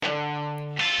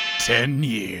10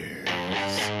 years.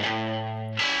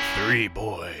 3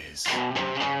 boys.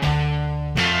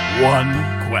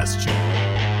 1 question.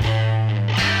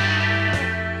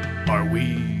 Are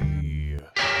we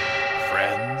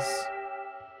friends?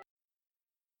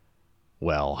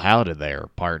 Well, howdy there,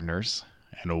 partners,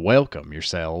 and welcome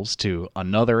yourselves to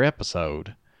another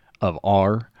episode of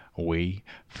Are We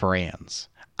Friends?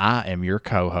 I am your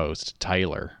co-host,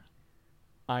 Taylor.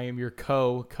 I am your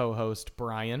co-host,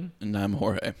 Brian. And I'm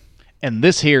Jorge. And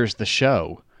this here's the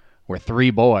show where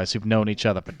 3 boys who've known each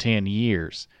other for 10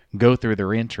 years go through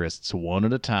their interests one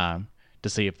at a time to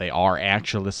see if they are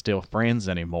actually still friends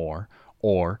anymore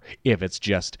or if it's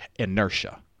just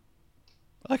inertia.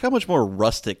 I like how much more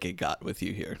rustic it got with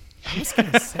you here. I was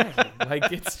going to say,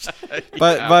 it's...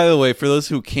 By the way, for those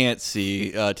who can't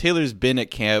see, Taylor's been at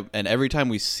camp, and every time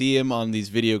we see him on these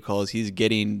video calls, he's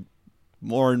getting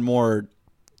more and more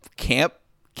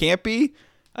campy.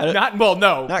 Not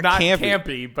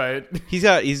campy, but he's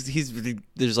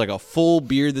there's like a full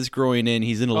beard that's growing in.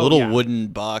 He's in a little wooden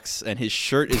box, and his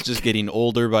shirt is just getting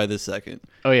older by the second.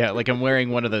 Oh yeah, like I'm wearing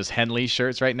one of those Henley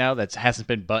shirts right now that hasn't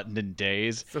been buttoned in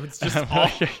days. So it's just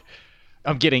all...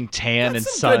 I'm getting tan That's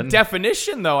and some sun. Good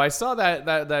definition, though. I saw that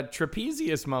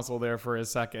trapezius muscle there for a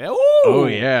second. Ooh, oh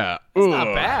yeah, it's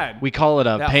not bad. We call it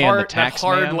paying the tax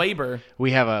hard man. labor.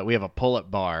 We have a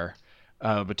pull-up bar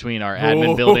between our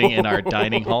admin building and our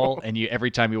dining hall, and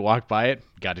every time you walk by it,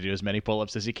 got to do as many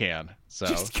pull-ups as you can. So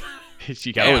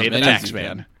you got to pay the tax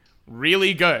man.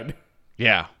 Really good.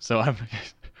 Yeah. So I'm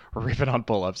ripping on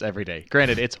pull-ups every day.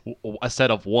 Granted, it's a set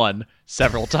of 1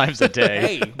 several times a day,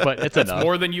 hey, but it's that's enough.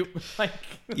 more than you like.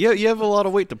 Yeah, you have a lot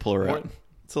of weight to pull around.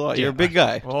 It's a lot. You're a big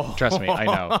guy. Trust me, I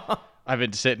know. I've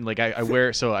been sitting I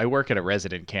work at a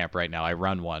resident camp right now. I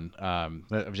run one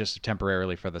just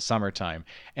temporarily for the summertime,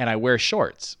 and I wear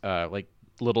shorts, like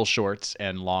little shorts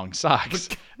and long socks.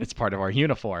 It's part of our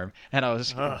uniform, and I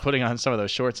was putting on some of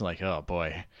those shorts and like, oh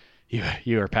boy,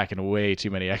 you are packing way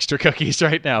too many extra cookies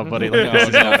right now, buddy. Like, this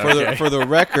is not okay. For the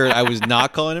record, I was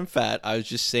not calling him fat. I was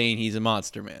just saying he's a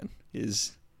monster man.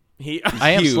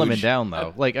 I am huge. slimming down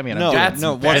thoh. Like I mean, once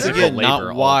again,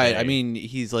 not wide. Day. I mean,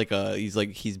 he's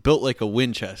built like a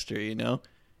Winchester, you know.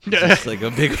 He's just like a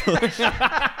big.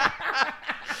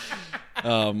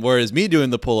 Whereas me doing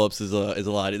the pull-ups is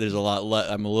a lot. There's a lot.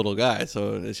 I'm a little guy,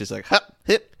 so it's just like hop,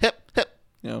 hip, hip, hip.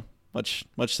 You know, much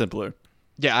simpler.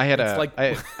 Yeah, I had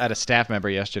a staff member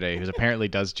yesterday who apparently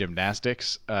does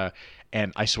gymnastics,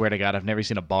 and I swear to God, I've never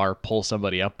seen a bar pull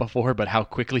somebody up before, but how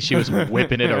quickly she was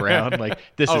whipping it around. Like,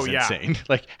 this is insane.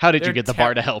 Like, how did you get the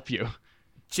bar to help you?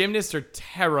 Gymnasts are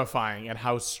terrifying at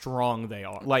how strong they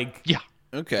are. Like, yeah.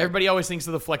 Okay. Everybody always thinks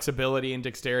of the flexibility and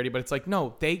dexterity, but it's like,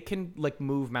 no, they can like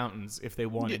move mountains if they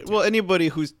wanted to. Well, anybody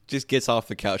who just gets off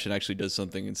the couch and actually does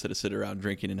something instead of sit around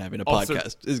drinking and having a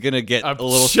podcast is going to get a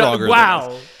little stronger. Wow.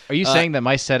 Than us. Are you saying that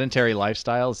my sedentary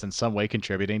lifestyle is in some way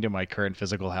contributing to my current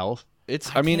physical health? It's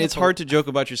hard to joke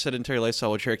about your sedentary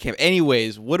lifestyle with your camp.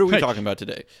 Anyways, what are we talking about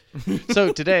today?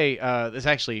 So today, this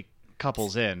actually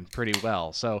couples in pretty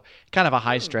well. So kind of a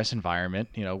high stress environment,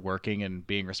 working and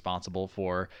being responsible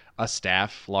for a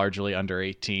staff largely under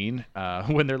 18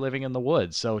 when they're living in the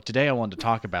woods. So today I wanted to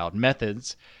talk about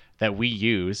methods that we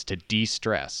use to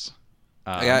de-stress.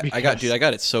 I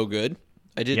got it so good.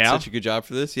 I did such a good job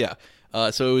for this. Yeah.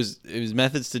 So it was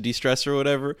methods to de-stress or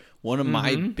whatever. One of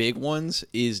my big ones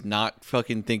is not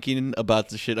fucking thinking about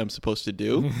the shit I'm supposed to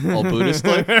do, all Buddhist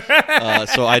like.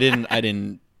 So I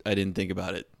didn't think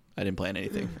about it. I didn't plan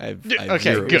anything.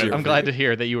 Okay, good. I'm glad to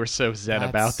hear that you were so zen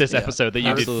about this episode that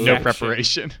you did no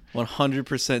preparation.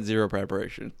 100% zero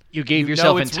preparation. You gave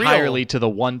yourself entirely to the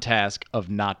one task of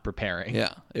not preparing.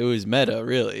 Yeah, it was meta,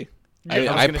 really.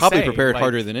 Yeah, I probably prepared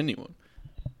harder than anyone.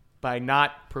 By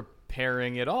not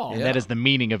preparing at all. Yeah. That is the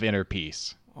meaning of inner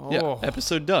peace. Oh. Yeah,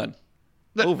 episode done.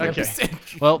 Over. Okay.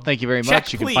 Well, thank you very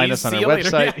much. You can find us on our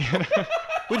website.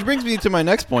 Which brings me to my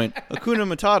next point. Hakuna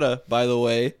Matata, by the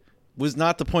way, was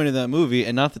not the point of that movie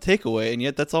and not the takeaway, and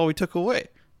yet that's all we took away.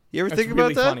 You ever think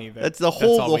about that? Funny that's the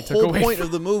whole point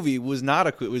of the movie was not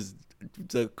the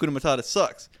Hakuna Matata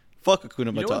sucks. Fuck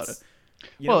Hakuna Matata.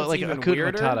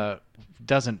 Hakuna Matata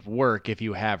doesn't work if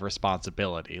you have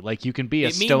responsibility. Like, you can be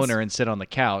a stoner and sit on the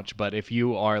couch, but if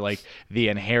you are like the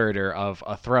inheritor of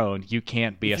a throne, you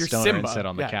can't be a stoner and sit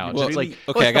on the couch. Well, it's like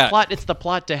it's the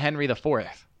plot to Henry IV. But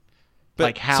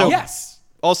like how? So, yes.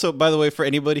 Also, by the way, for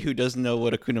anybody who doesn't know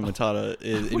what Hakuna Matata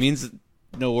is, it means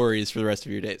no worries for the rest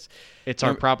of your days. It's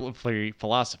our problem-free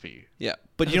philosophy. Yeah,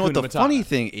 but you know what the funny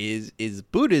thing is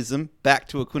Buddhism back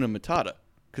to Hakuna Matata.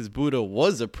 because Buddha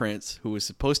was a prince who was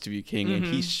supposed to be king, and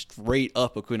he straight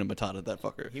up Hakuna Matata that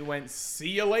fucker. He went, see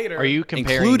you later. Are you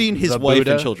comparing including his the wife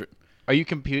Buddha? and children? Are you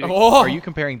Are you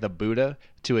comparing the Buddha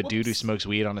to a dude who smokes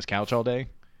weed on his couch all day?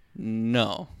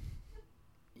 No.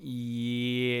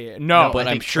 Yeah, no, but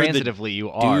I I'm think sure the transitively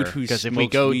you are, dude who because if we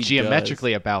smokes go weed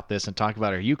geometrically about this and talk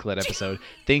about our Euclid episode,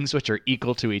 things which are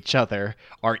equal to each other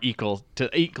are equal to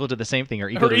the same thing or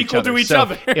equal to each other. So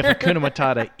if Hakuna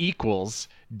Matata equals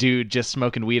dude just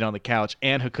smoking weed on the couch,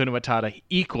 and Hakuna Matata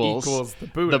equals the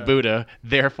Buddha,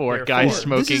 therefore guy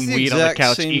smoking weed on the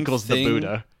couch equals the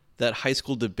Buddha. That high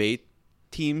school debate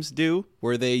teams do,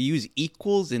 where they use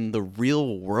equals in the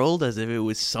real world as if it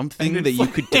was something that you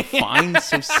could define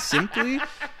so simply.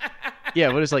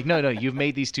 Yeah, but it's like, no, you've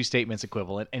made these two statements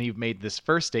equivalent, and you've made this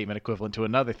first statement equivalent to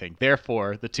another thing.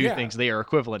 Therefore, the two things they are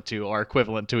equivalent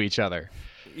to each other.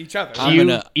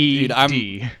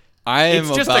 QED. I am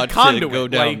it's just about a conduit, to go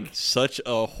down such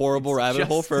a horrible rabbit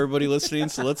hole for everybody listening.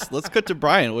 So let's cut to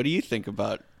Brian. What do you think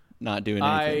about not doing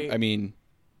anything? I mean,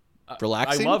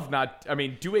 relaxing. I love not. I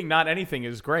mean, doing not anything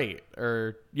is great.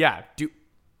 Or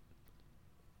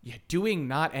doing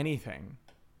not anything.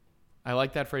 I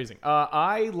like that phrasing.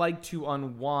 I like to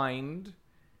unwind.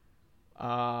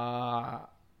 I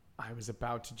was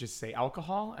about to just say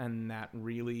alcohol, and that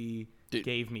really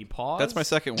gave me pause. That's my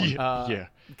second one. Yeah.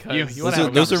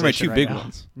 Those are my two big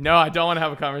ones. No, I don't want to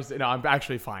have a conversation. No, I'm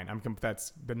actually fine.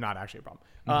 That's not actually a problem.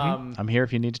 I'm here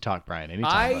if you need to talk, Brian.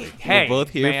 Anytime. We're both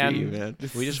here for you, man.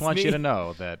 We just want you to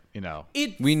know that,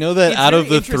 we know that out of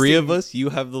the three of us, you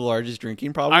have the largest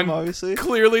drinking problem, obviously.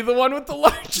 Clearly the one with the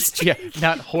largest Yeah,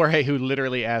 not Jorge, who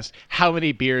literally asked, how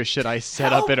many beers should I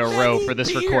set up in a row for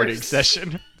this recording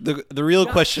session? The real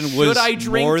question was,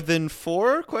 more than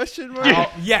 4? Question mark?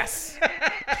 Yes.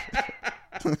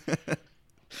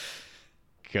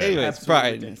 Anyways,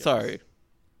 Brian, ridiculous. Sorry.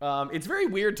 It's very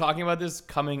weird talking about this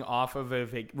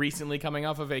recently coming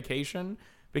off a vacation,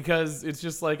 because it's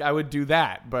just like I would do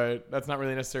that, but that's not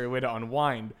really necessarily a way to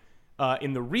unwind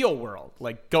in the real world,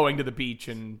 like going to the beach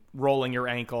and rolling your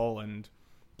ankle and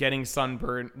getting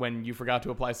sunburned when you forgot to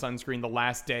apply sunscreen the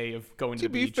last day of going to the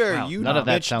beach. To be fair, none of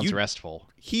that sounds restful.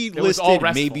 He listed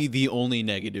maybe the only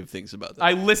negative things about that.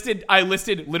 I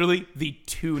listed literally the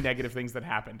 2 negative things that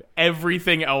happened.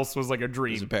 Everything else was like a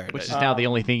dream. Which is now the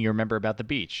only thing you remember about the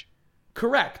beach.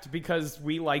 Correct, because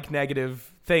we like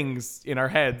negative things in our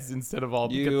heads instead of all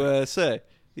the USA.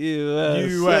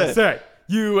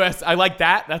 I like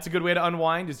that. That's a good way to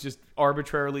unwind, is just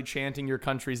arbitrarily chanting your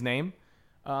country's name.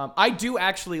 I do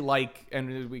actually like,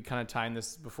 and we kind of timed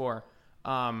this before,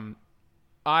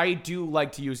 I do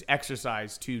like to use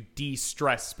exercise to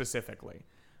de-stress specifically.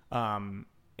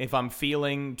 If I'm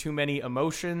feeling too many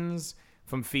emotions,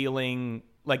 if I'm feeling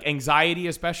like anxiety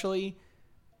especially,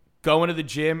 going to the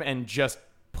gym and just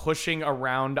pushing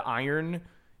around iron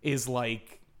is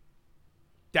like,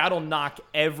 that'll knock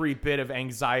every bit of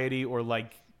anxiety or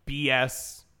like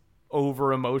BS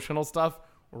over emotional stuff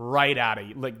right out of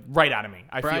me.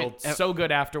 I feel so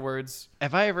good afterwards.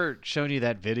 Have I ever shown you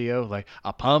that video? Like,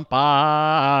 I pump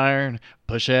iron,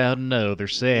 push out another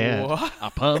set. What? I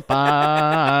pump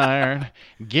iron,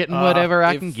 getting whatever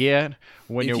I can get.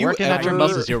 When you're working out your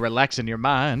muscles, you're relaxing your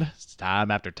mind. It's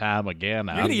time after time again.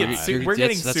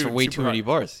 That's way too many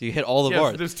bars. You hit all the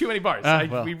bars. There's too many bars.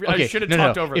 I should have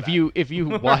talked over that. If you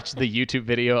watch the YouTube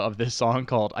video of this song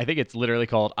called, I think it's literally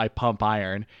called "I Pump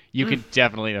Iron," you can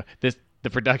definitely know this. The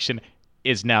production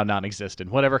is now non-existent.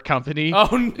 Whatever company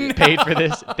paid for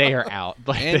this, they are out.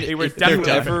 And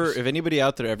if anybody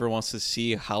out there ever wants to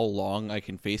see how long I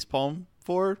can facepalm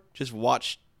for, just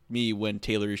watch me when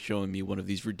Taylor is showing me one of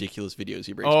these ridiculous videos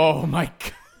he brings. Oh my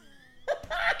god!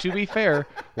 To be fair,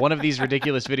 one of these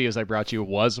ridiculous videos I brought you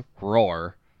was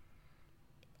Roar.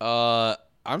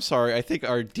 I'm sorry. I think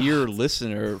our dear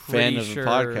listener, fan of the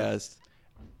podcast.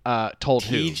 Told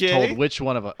TJ? Who? Told which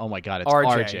one of us? Oh my god, it's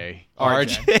RJ.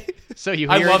 RJ. So you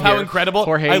I love how incredible.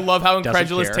 Jorge I love how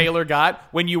incredulous Taylor got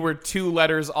when you were 2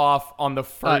 letters off on the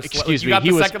first. Excuse you me, got he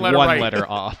the was second letter 1 right. letter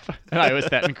off, and I was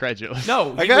that incredulous.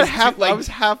 No, I got half. I was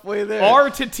halfway there. R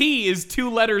to T is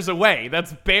 2 letters away.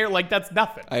 That's that's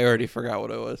nothing. I already forgot what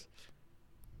it was.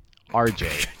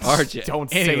 RJ. Don't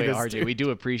say anyway, this, RJ, we do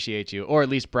appreciate you, or at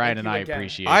least Brian and I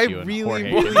appreciate I you.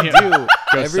 Really do.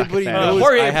 Everybody knows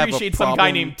Jorge I have appreciates some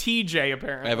guy named TJ,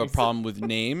 apparently. I have a problem with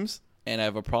names, and I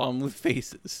have a problem with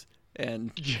faces.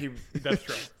 And that's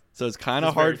true. So it's kind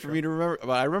of hard for me to remember.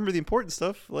 But I remember the important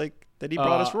stuff, like that he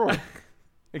brought us Roar.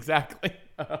 Exactly.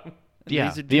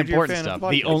 Yeah, the important stuff.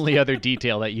 The only other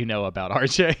detail that you know about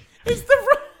RJ is the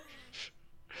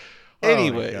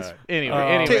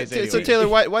So Taylor,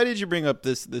 why did you bring up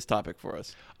this topic for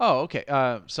us? Oh, okay.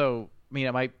 So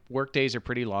my work days are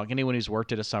pretty long. Anyone who's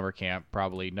worked at a summer camp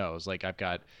probably knows. Like, I've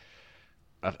got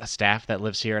a staff that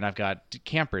lives here, and I've got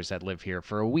campers that live here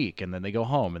for a week, and then they go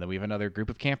home, and then we have another group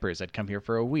of campers that come here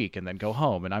for a week and then go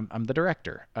home, and I'm the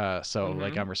director.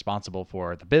 Like, I'm responsible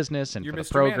for the business and for the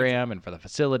program and for the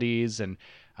facilities, and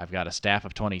I've got a staff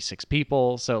of 26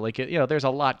 people. So, like, there's a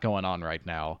lot going on right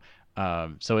now.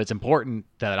 So it's important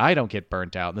that I don't get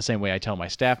burnt out in the same way I tell my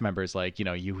staff members, like,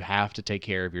 you have to take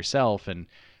care of yourself and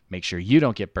make sure you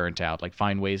don't get burnt out. Like,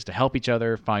 find ways to help each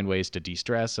other, find ways to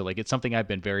de-stress. So, like, it's something I've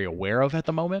been very aware of at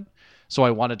the moment. So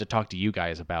I wanted to talk to you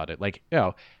guys about it. Like,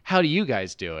 how do you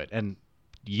guys do it? And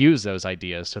use those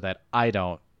ideas so that I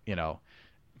don't,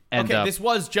 end up... This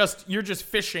was you're just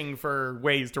fishing for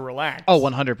ways to relax. Oh,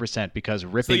 100%, because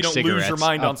ripping cigarettes lose your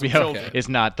mind on some children is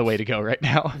not the way to go right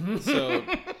now.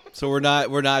 So we're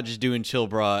not just doing chill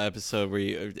bra episode where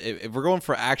if we're going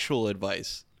for actual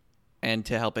advice and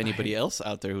to help anybody else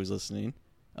out there who's listening.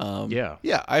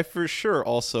 I for sure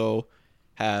also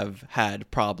have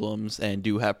had problems and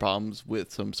do have problems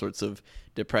with some sorts of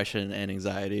depression and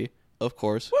anxiety. Of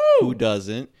course, who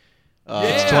doesn't?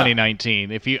 It's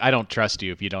 2019. I don't trust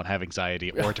you if you don't have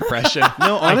anxiety or depression.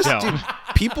 No, honestly,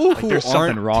 people who there's aren't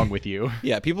something wrong with you.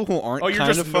 Yeah, people who aren't. Oh, you're kind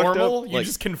just of fucked normal. Up, you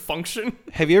just can function.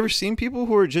 Have you ever seen people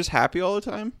who are just happy all the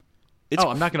time?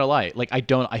 I'm not gonna lie. Like,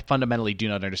 I fundamentally do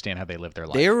not understand how they live their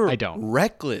life. They're I don't.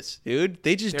 reckless, dude.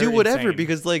 They just do whatever insane.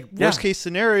 because, like, worst case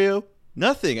scenario,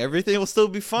 nothing. Everything will still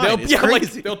be fine. It's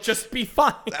crazy. They'll just be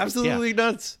fine. Absolutely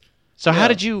nuts. So how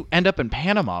did you end up in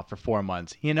Panama for 4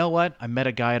 months? You know what? I met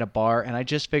a guy at a bar, and I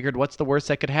just figured, what's the worst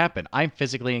that could happen? I'm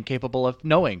physically incapable of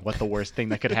knowing what the worst thing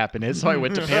that could happen is, so I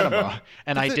went to Panama,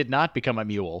 and I did not become a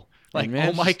mule. Like,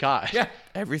 oh my gosh. Yeah.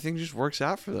 Everything just works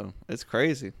out for them. It's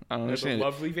crazy. I don't understand. It's a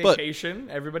lovely vacation.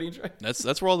 Everybody enjoy.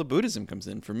 That's where all the Buddhism comes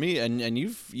in for me, and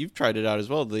you've tried it out as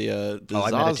well. The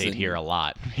Zazen. I meditate here a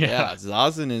lot. Yeah,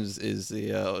 Zazen is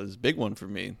the big one for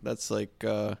me. That's like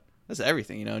that's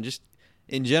everything, just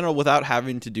in general, without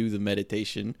having to do the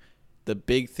meditation. The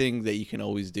big thing that you can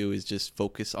always do is just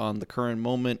focus on the current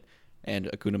moment and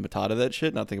Hakuna Matata that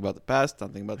shit. Not think about the past,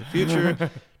 not think about the future.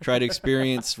 Try to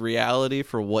experience reality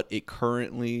for what it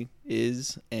currently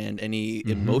is and any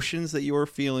emotions that you are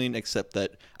feeling, except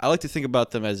that I like to think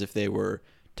about them as if they were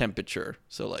temperature.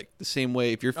 So, like, the same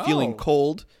way if you're feeling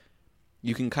cold,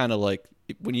 you can kind of, like,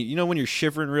 when when you're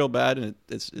shivering real bad and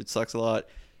it sucks a lot,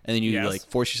 and then you like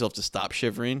force yourself to stop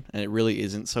shivering and it really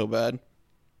isn't so bad,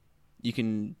 you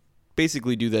can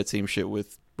basically do that same shit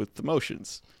with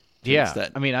emotions. Yeah,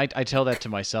 I mean, I tell that to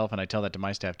myself, and I tell that to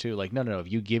my staff too. Like, no,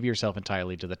 if you give yourself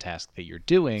entirely to the task that you're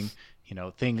doing,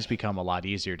 things become a lot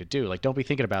easier to do. Like, don't be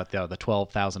thinking about the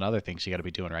 12,000 other things you got to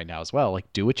be doing right now as well.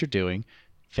 Like, do what you're doing,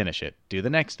 finish it. Do the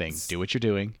next thing, do what you're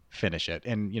doing, finish it,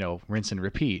 and rinse and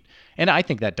repeat. And I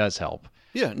think that does help.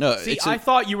 Yeah, no. See, I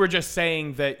thought you were just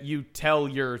saying that you tell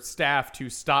your staff to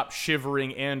stop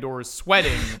shivering and or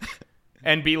sweating.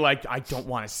 And be like, I don't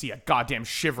want to see a goddamn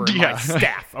shiver in my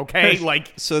staff, okay?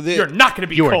 Like, you're not going to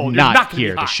be cold. You're not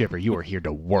here to shiver. You are here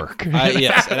to work.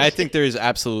 Yes, and I think there's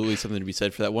absolutely something to be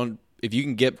said for that one. If you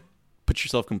can put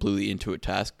yourself completely into a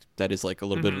task that is like a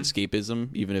little bit of escapism,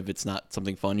 even if it's not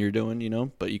something fun you're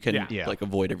doing, but you can like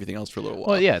avoid everything else for a little while.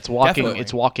 Well, yeah, it's walking. Definitely.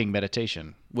 It's walking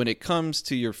meditation. When it comes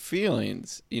to your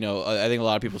feelings, I think a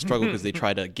lot of people struggle because they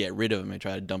try to get rid of them and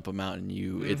try to dump them out, and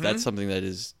that's something that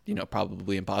is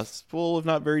probably impossible, if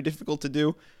not very difficult to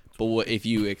do. But if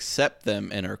you accept them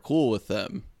and are cool with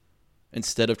them,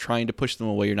 instead of trying to push them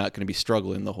away, you're not going to be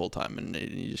struggling the whole time, and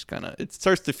you just it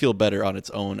starts to feel better on its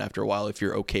own after a while if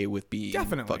you're okay with being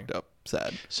fucked up,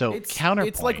 sad. So counterpoint.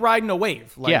 It's like riding a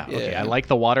wave. Like, okay. I like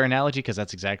the water analogy because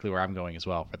that's exactly where I'm going as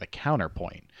well for the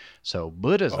counterpoint. So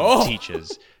Buddhism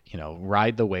teaches,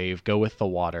 ride the wave, go with the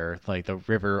water. Like, the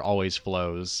river always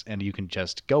flows, and you can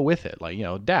just go with it. Like,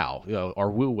 Tao,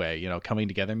 or Wu Wei, coming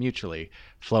together mutually,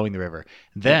 flowing the river.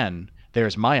 Then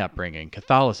there's my upbringing,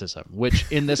 Catholicism, which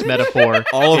in this metaphor...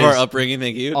 all of our upbringing,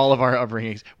 thank you. All of our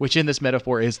upbringings, which in this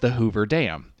metaphor is the Hoover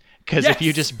Dam. Because if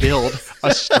you just build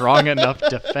a strong enough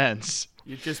defense...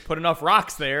 You just put enough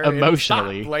rocks there.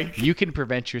 Emotionally, you can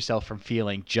prevent yourself from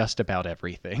feeling just about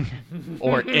everything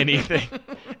or anything.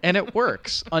 And it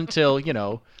works until,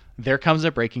 there comes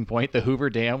a breaking point. The Hoover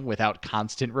Dam, without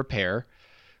constant repair,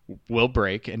 will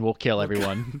break and will kill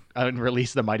everyone and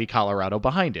release the mighty Colorado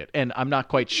behind it. And I'm not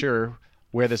quite sure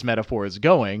where this metaphor is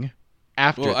going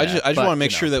after that. I just want to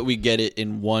make sure that we get it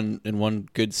in one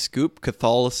good scoop.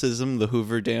 Catholicism, the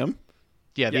Hoover Dam.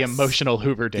 Yeah, the emotional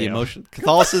Hoover Dam.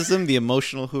 Catholicism, the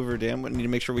emotional Hoover Dam. We need to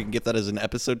make sure we can get that as an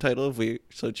episode title if we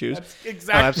so choose. That's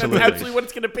absolutely what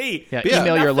it's going to be. Yeah,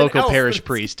 email your local parish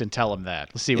priest and tell him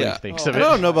that. Let's see what he thinks of it. I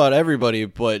don't know about everybody,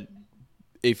 but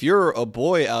if you're a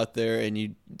boy out there and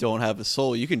you don't have a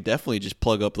soul, you can definitely just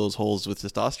plug up those holes with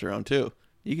testosterone too.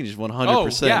 You can just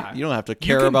 100%. Yeah. You don't have to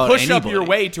care about anybody. You can push up your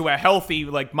way to a healthy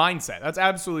mindset. That's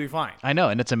absolutely fine. I know,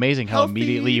 and it's amazing how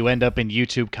immediately you end up in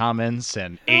YouTube comments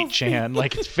and 8chan.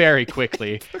 Like, it's very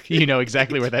quickly. You know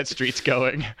exactly where that street's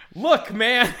going. Look,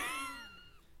 man.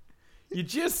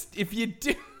 If you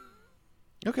do.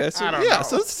 Okay, so yeah,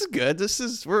 so this is good. This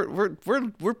is we're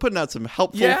putting out some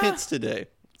helpful hints today.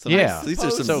 These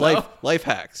are some life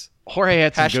hacks. Jorge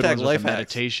had some good ones with the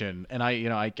meditation, and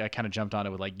I kind of jumped on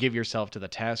it with give yourself to the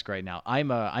task right now.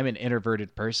 I'm an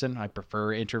introverted person. I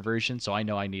prefer introversion, so I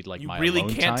know I need my alone time. You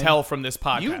really can't tell from this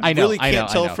podcast. I really can't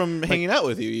tell from hanging out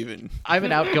with you even. I'm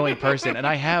an outgoing person, and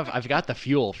I've got the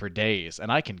fuel for days,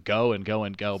 and I can go and go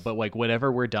and go. But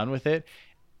whenever we're done with it,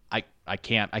 I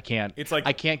can't. It's like,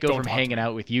 I can't go from hanging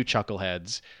out with you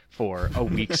chuckleheads for a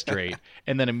week straight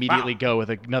and then immediately go with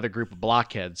another group of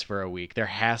blockheads for a week. There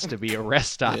has to be a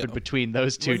rest stop in between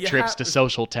those two trips to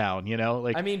Social Town,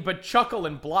 but Chuckle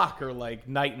and Block are like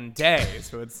night and day.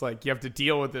 So it's like you have to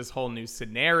deal with this whole new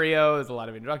scenario. There's a lot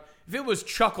of introduction. If it was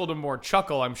Chuckle to more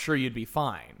Chuckle, I'm sure you'd be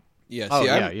fine. Yeah,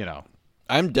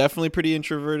 I'm definitely pretty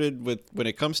introverted when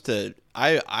it comes to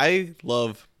I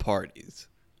love parties.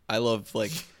 I love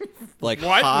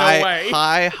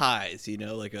high highs,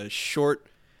 like a short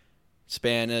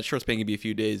span. A short span can be a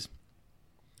few days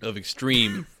of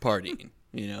extreme partying,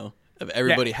 of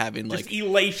everybody having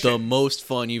elation. The most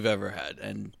fun you've ever had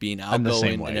and being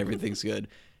outgoing and everything's good.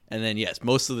 And then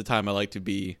most of the time I like to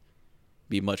be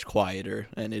much quieter,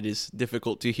 and it is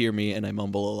difficult to hear me, and I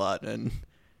mumble a lot, and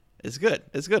it's good.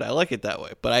 It's good. I like it that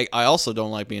way. But I also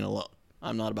don't like being alone.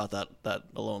 I'm not about that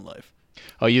alone life.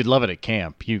 Oh, you'd love it at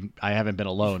camp. I haven't been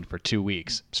alone for 2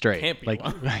 weeks straight.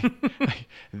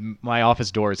 My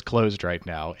office door is closed right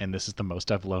now, and this is the most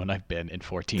alone I've been in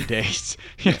 14 days.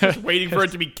 Just waiting for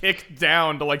it to be kicked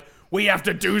down to we have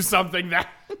to do something.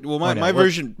 Well,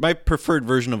 my preferred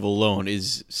version of alone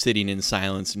is sitting in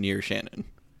silence near Shannon.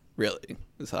 Really,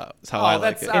 is how I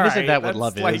like it. And isn't that what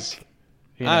love is?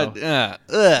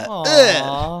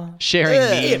 Sharing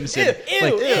memes and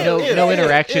no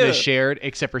interaction is shared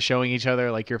except for showing each other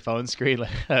your phone screen.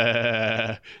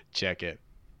 Check it.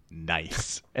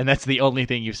 Nice. And that's the only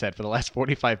thing you've said for the last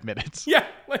 45 minutes. Yeah,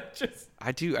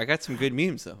 I got some good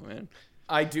memes though, man.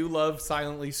 I do love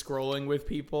silently scrolling with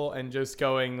people and just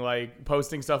going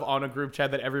posting stuff on a group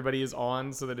chat that everybody is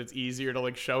on so that it's easier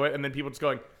to show it, and then people just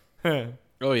going, huh.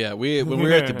 Oh yeah, when we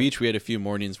were at the beach, we had a few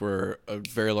mornings where a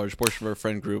very large portion of our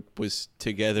friend group was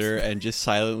together and just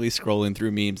silently scrolling through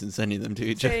memes and sending them to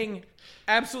each other. Saying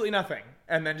absolutely nothing,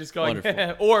 and then just going,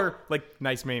 or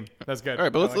nice meme. That's good. All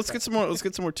right, but let's get some more. Let's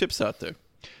get some more tips out there.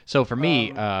 So for me,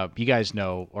 you guys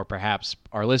know, or perhaps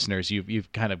our listeners,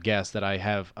 you've kind of guessed that I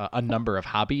have a number of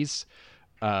hobbies.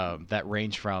 That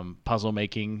range from puzzle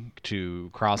making to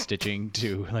cross stitching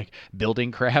to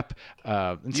building crap.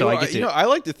 And so I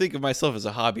like to think of myself as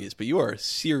a hobbyist, but you are a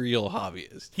serial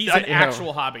hobbyist. He's an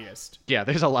actual hobbyist. Yeah,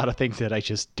 there's a lot of things that I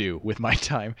just do with my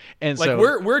time, and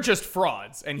we're just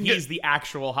frauds, and he's the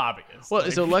actual hobbyist.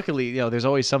 Well, so luckily, there's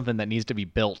always something that needs to be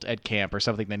built at camp or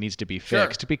something that needs to be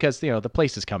fixed because the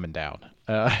place is coming down.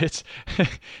 It's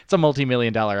a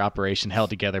multi-million-dollar operation held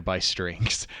together by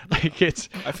strings. I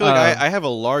feel like I have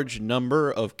a large number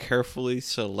of carefully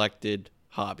selected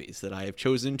hobbies that I have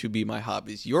chosen to be my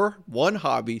hobbies. Your one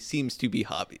hobby seems to be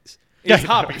hobbies. It's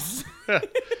hobbies.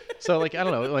 So I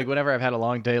don't know, whenever I've had a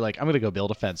long day, I'm gonna go build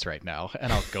a fence right now,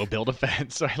 and I'll go build a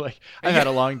fence. So I've had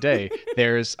a long day.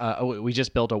 There's we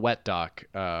just built a wet dock,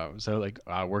 so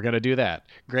we're gonna do that.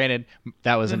 Granted,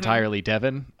 that was entirely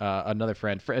Devin, another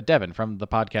friend, Devin from the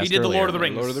podcast. He did earlier. the Lord of the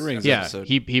Rings. Lord of the Rings. Yeah, episode.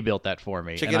 he built that for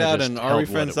me. Check it out on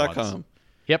REFriends.com.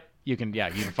 Yep, you can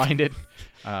find it.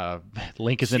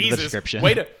 Link is in the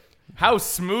description. How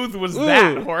smooth was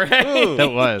that, Jorge?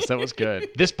 That was good.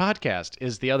 This podcast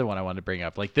is the other one I wanted to bring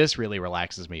up. This really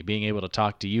relaxes me, being able to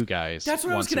talk to you guys. That's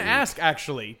what I was going to ask,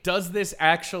 actually. Does this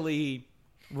actually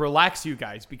relax you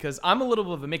guys? Because I'm a little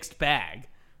bit of a mixed bag.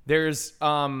 There's,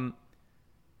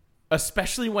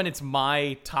 especially when it's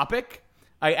my topic,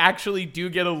 I actually do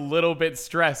get a little bit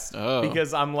stressed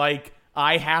because I'm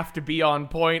I have to be on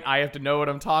point. I have to know what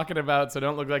I'm talking about, so I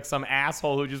don't look like some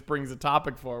asshole who just brings a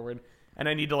topic forward. And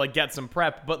I need to get some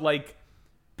prep, but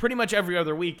pretty much every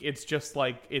other week, it's just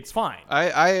it's fine.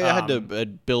 I had to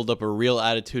build up a real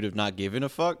attitude of not giving a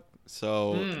fuck.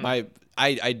 So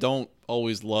I don't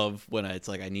always love when it's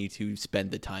like I need to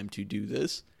spend the time to do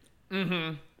this.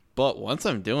 Mm-hmm. But once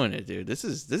I'm doing it, dude, this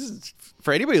is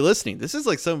for anybody listening. This is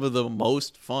like some of the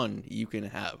most fun you can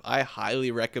have. I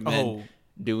highly recommend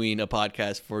doing a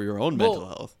podcast for your own mental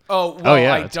health.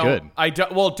 It's good.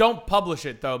 Don't publish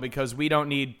it though, because we don't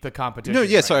need the competition. No,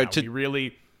 yeah, right sorry.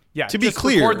 now. To be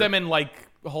clear, record them and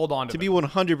hold on to them. Be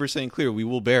 100% clear, we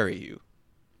will bury you.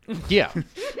 Yeah.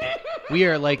 We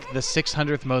are like the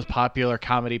 600th most popular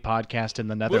comedy podcast in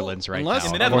the Netherlands right now.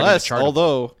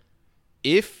 Although,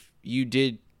 if you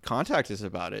did contact us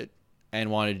about it and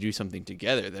wanted to do something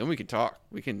together, then we could talk.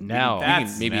 We can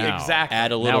maybe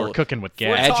add a little. Now we're cooking with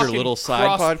gas. Add your little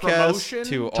side podcast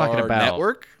to our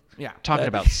network. Yeah, talking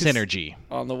about synergy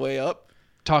on the way up.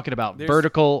 Talking about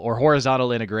vertical or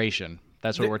horizontal integration.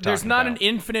 That's what we're talking about. There's not an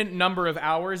infinite number of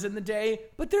hours in the day,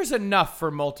 but there's enough for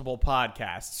multiple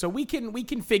podcasts. So we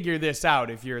can figure this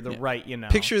out if you're the right,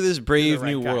 Picture this brave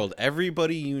new world.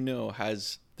 Everybody you know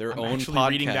has their own podcast. I'm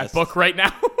reading that book right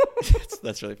now.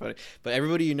 That's really funny. But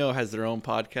everybody you know has their own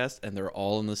podcast, and they're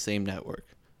all in the same network.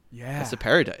 Yeah. That's a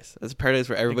paradise. That's a paradise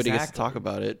where everybody gets to talk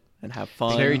about it and have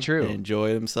fun. Very true. And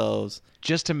enjoy themselves.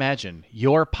 Just imagine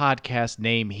your podcast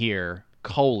name here,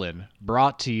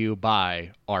 brought to you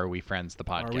by Are We Friends, the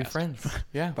podcast. Are We Friends?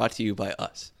 Yeah. Brought to you by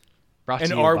us.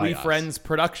 And Are We Friends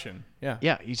production. Yeah.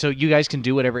 Yeah. So you guys can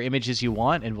do whatever images you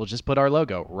want, and we'll just put our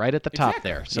logo right at the top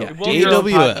there. So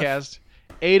AWF. Podcast,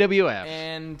 AWF.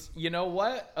 And you know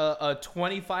what? A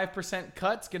 25%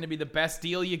 cut's going to be the best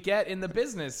deal you get in the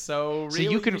business. So really,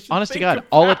 you can, honest to God,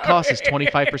 all it costs is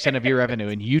 25% of your revenue,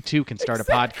 and you too can start a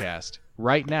podcast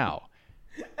right now.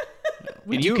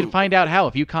 You can find out how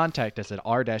if you contact us at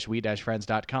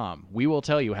r-we-friends.com. We will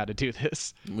tell you how to do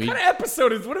this. What kind of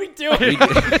episode is? What are we doing?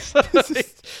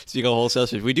 Speak of wholesale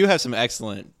shows. We do have some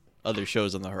excellent other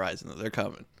shows on the horizon, though. They're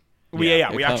coming. We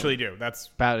actually do. That's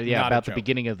about the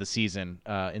beginning of the season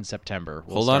in September.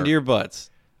 Hold on to your butts.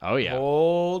 Oh yeah.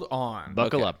 Hold on.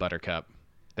 Buckle up, Buttercup.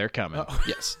 They're coming.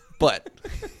 Yes, but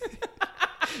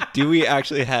do we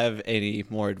actually have any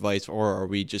more advice, or are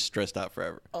we just stressed out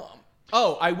forever?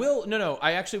 I will. No.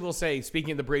 I actually will say,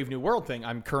 speaking of the Brave New World thing,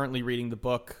 I'm currently reading the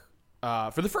book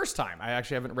for the first time. I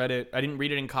actually haven't read it. I didn't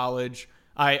read it in college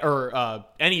or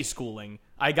any schooling.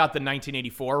 I got the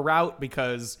 1984 route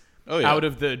because out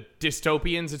of the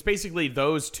dystopians, it's basically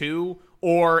those two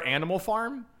or Animal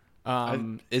Farm.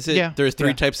 Is it? Yeah. There's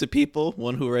three types of people.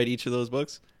 One who read each of those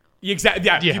books. Exactly.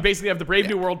 Yeah. You basically have the Brave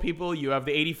New World people. You have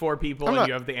the 84 people, and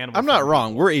you have the Animal. I'm not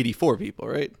wrong. We're 84 people,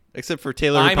 right? Except for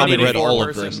Taylor, who probably read all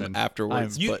of them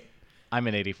afterwards. I'm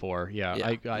an 84.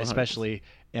 Yeah. I especially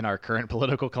in our current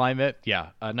political climate.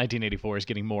 Yeah. 1984 is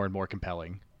getting more and more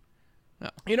compelling. No.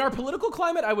 In our political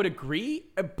climate, I would agree.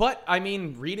 But I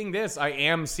mean, reading this, I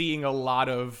am seeing a lot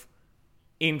of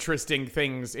interesting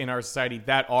things in our society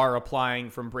that are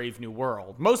applying from Brave New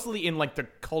World, mostly in like the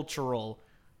cultural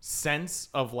sense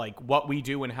of like what we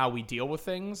do and how we deal with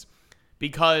things.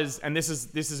 Because, and this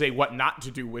is a what not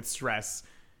to do with stress,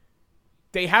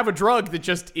 they have a drug that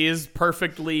just is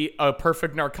a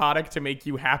perfect narcotic to make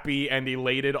you happy and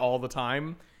elated all the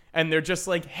time. And they're just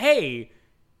like, hey,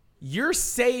 you're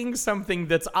saying something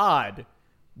that's odd.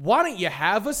 Why don't you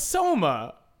have a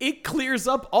Soma? It clears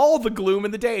up all the gloom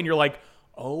in the day. And you're like,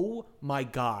 oh my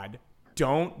God,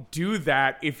 don't do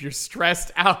that if you're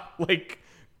stressed out. Like,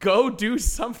 go do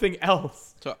something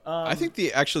else. So I think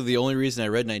the only reason I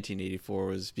read 1984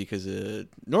 was because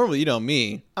normally, you know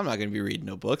me, I'm not going to be reading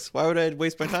no books. Why would I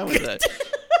waste my time with that?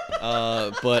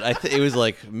 But it was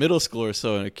like middle school or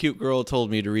so, and a cute girl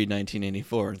told me to read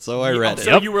 1984, and so I read it.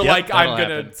 So you were like, I'm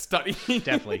going to study.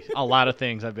 Definitely. A lot of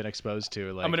things I've been exposed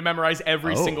to. Like, I'm going to memorize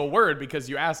every single word because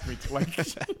you asked me to. Like,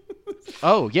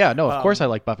 oh, yeah. No, of course I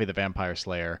like Buffy the Vampire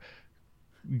Slayer.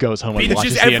 Goes home and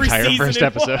watches the entire first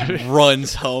episode.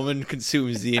 Runs home and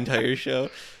consumes the entire show.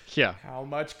 Yeah. How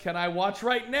much can I watch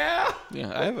right now?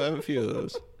 Yeah, I have a few of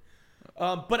those.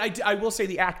 But I will say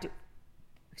the act.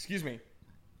 Excuse me.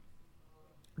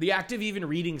 The act of even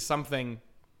reading something,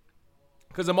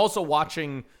 because I'm also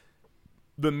watching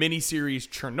the miniseries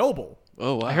Chernobyl.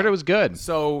 Oh, wow. I heard it was good.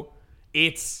 So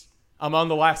I'm on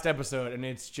the last episode, and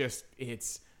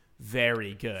it's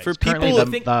very good. For people,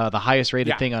 the highest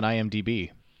rated thing on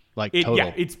IMDb, total.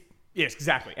 Yeah, yes,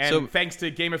 exactly. And thanks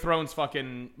to Game of Thrones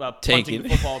fucking punting the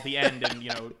football at the end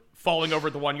and falling over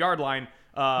the 1 yard line,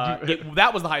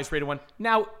 that was the highest rated one.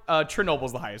 Now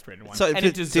Chernobyl's the highest rated one, and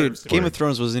it deserves to. Game of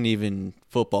Thrones wasn't even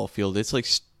football field. It's like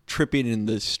tripping in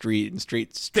the street and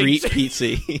street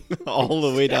pizza all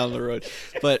the way down the road.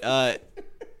 But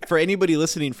for anybody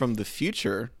listening from the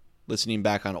future, listening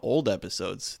back on old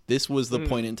episodes, this was the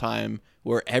point in time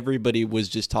where everybody was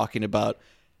just talking about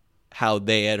how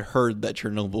they had heard that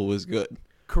Chernobyl was good.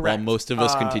 Correct. While most of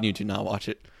us continue to not watch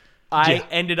it. I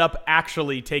ended up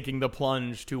actually taking the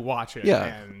plunge to watch it. Yeah.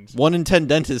 And 1 in 10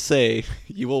 dentists say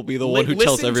you will be the one who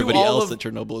tells everybody else that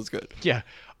Chernobyl is good. Yeah.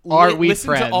 Are we listen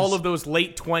friends? to all of those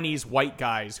late 20s white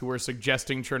guys who were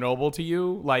suggesting Chernobyl to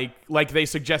you, like they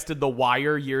suggested The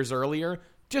Wire years earlier.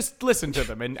 Just listen to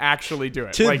them and actually do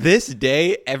it. To this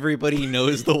day, everybody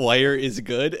knows The Wire is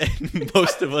good, and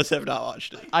most of us have not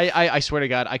watched it. I swear to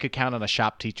God, I could count on a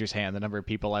shop teacher's hand the number of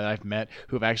people I've met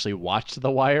who have actually watched The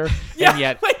Wire, and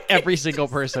yet every single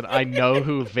person I know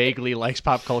who vaguely likes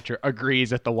pop culture agrees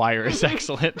that The Wire is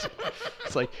excellent.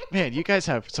 It's like, man, you guys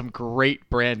have some great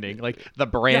branding. Like, the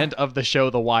brand of the show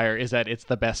The Wire is that it's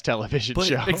the best television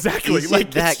show. Exactly. Is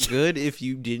it that good if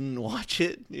you didn't watch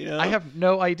it? You know? I have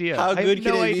no idea. How good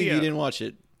can it be if idea. you didn't watch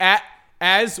it?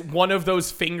 As one of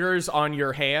those fingers on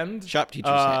your hand. Shop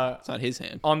teacher's hand. It's not his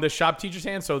hand. On the shop teacher's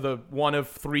hand, so the one of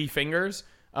 3 fingers,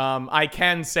 I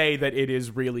can say that it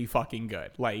is really fucking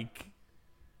good. Like,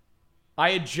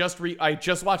 I just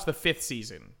watched the 5th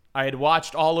season. I had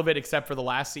watched all of it except for the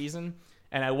last season,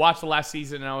 and I watched the last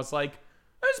season and I was like, it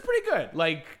was pretty good.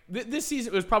 Like, this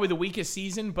season was probably the weakest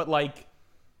season, but like,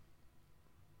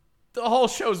 the whole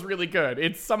show's really good.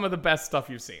 It's some of the best stuff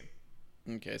you've seen.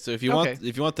 Okay, so if you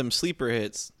want them sleeper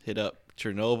hits, hit up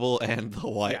Chernobyl and The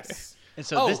Wire. Yes. And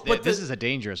so this is a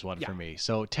dangerous one for me.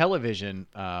 So television,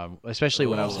 especially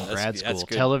when I was in grad school,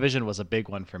 television was a big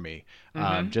one for me.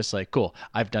 Just like, cool,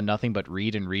 I've done nothing but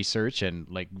read and research and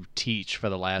like teach for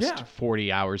the last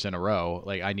 40 hours in a row.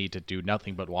 Like, I need to do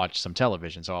nothing but watch some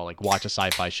television. So I'll like watch a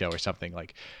sci-fi show or something.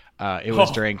 Like, it was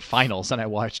during finals, and I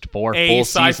watched 4 full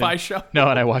sci-fi seasons. show? No,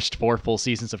 and I watched 4 full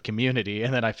seasons of Community,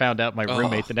 and then I found out my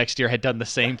roommate the next year had done the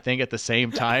same thing at the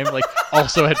same time. Like,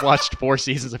 also had watched 4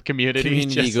 seasons of Community.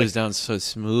 Community goes down so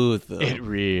smooth, though. It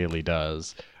really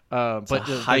does. But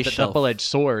the double-edged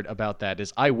sword about that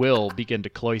is I will begin to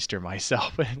cloister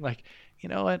myself, and like, you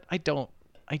know what? I don't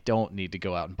need to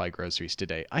go out and buy groceries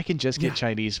today. I can just get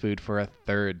Chinese food for a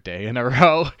 3rd day in a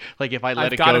row. Like, if I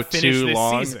let it go too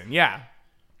long. Yeah.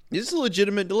 This is a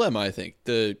legitimate dilemma, I think.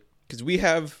 Because we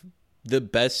have the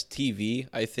best TV,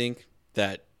 I think,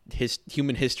 that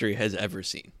human history has ever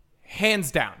seen. Hands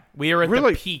down. We are at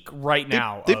the peak right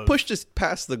now. They pushed us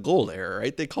past the gold era,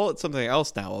 right? They call it something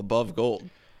else now, above gold.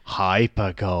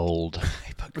 Hyper gold.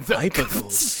 Hyper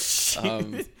gold.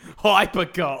 Hyper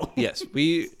gold. Yes,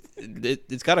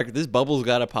 this bubble's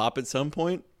got to pop at some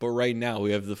point, but right now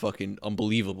we have the fucking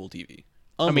unbelievable TV.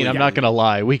 I mean, I'm not going to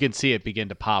lie. We can see it begin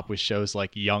to pop with shows like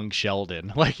Young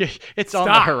Sheldon. Like, it's on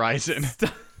the horizon.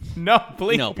 No,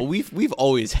 please. No, but we've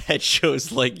always had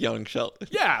shows like Young Sheldon.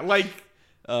 Yeah, like...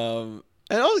 and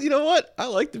you know what? I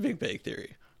like The Big Bang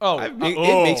Theory. It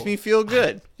makes me feel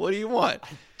good. What do you want?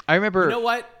 I remember... You know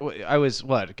what? I was...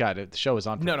 What? God, the show was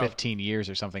on for 15 years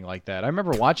or something like that. I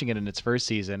remember watching it in its first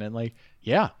season and like,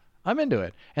 yeah, I'm into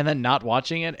it. And then not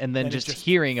watching it and then just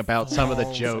hearing about some of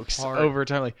the jokes over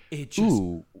time. Like,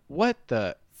 ooh, what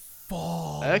the...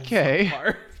 Okay.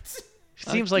 Apart.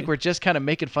 Seems like we're just kind of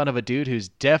making fun of a dude who's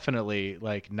definitely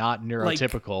like not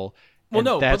neurotypical. Well,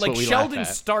 no, that's but like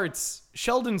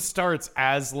Sheldon starts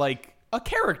as like a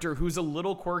character who's a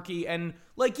little quirky and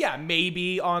like, yeah,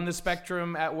 maybe on the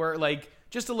spectrum at where like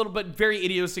just a little bit very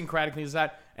idiosyncratically is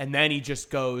that, and then he just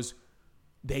goes.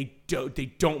 They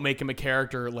don't make him a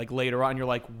character like later on. You're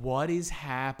like, what is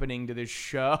happening to this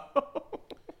show?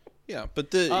 Yeah,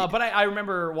 but I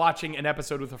remember watching an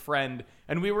episode with a friend,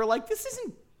 and we were like, this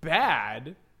isn't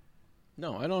bad.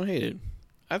 No, I don't hate it.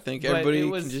 I think everybody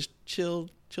can just chill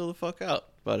the fuck out.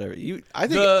 Whatever I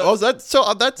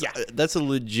think. That's a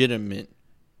legitimate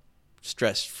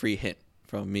stress-free hint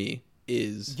from me.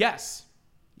 Is yes,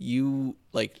 you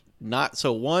like not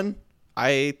so one.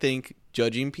 I think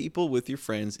judging people with your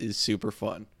friends is super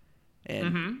fun,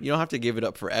 and you don't have to give it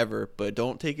up forever. But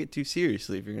don't take it too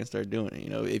seriously if you're gonna start doing it. You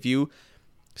know, if you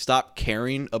stop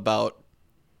caring about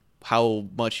how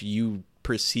much you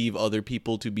perceive other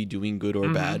people to be doing good or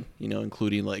bad, you know,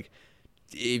 including like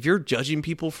if you're judging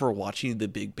people for watching The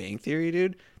Big Bang Theory,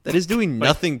 dude, that is doing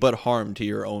nothing but harm to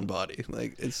your own body.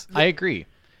 Like I agree.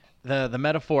 The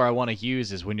metaphor I want to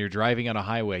use is when you're driving on a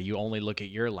highway, you only look at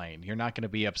your lane. You're not going to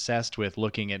be obsessed with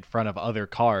looking in front of other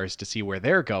cars to see where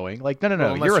they're going. Like,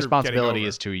 no. Your responsibility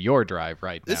is to your drive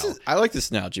right now. I like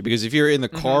this analogy because if you're in the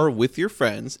car with your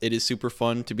friends, it is super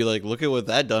fun to be like, look at what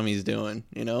that dummy's doing,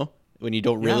 you know, when you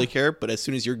don't really care. But as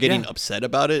soon as you're getting upset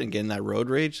about it and getting that road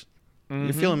rage,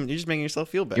 you're just making yourself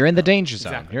feel better. You're in the danger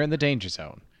zone. Exactly. You're in the danger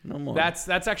zone. No more. That's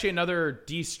actually another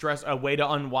de-stress, a way to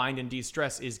unwind and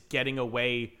de-stress is getting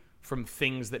away from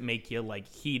things that make you like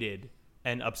heated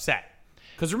and upset.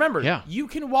 Because remember, you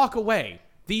can walk away.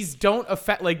 These don't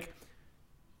affect, like,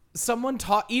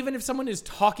 even if someone is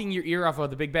talking your ear off about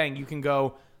the Big Bang, you can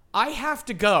go, I have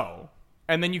to go.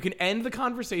 And then you can end the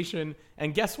conversation.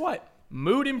 And guess what?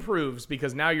 Mood improves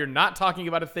because now you're not talking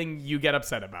about a thing you get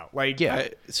upset about. Like,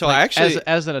 so I actually,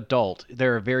 as an adult,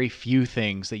 there are very few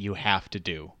things that you have to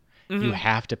do. Mm-hmm. You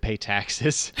have to pay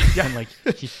taxes. And like,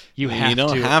 you have to. You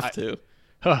don't have to.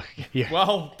 Well,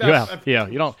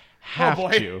 you don't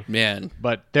have to, man.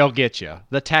 But they'll get you.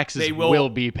 The taxes will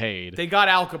be paid. They got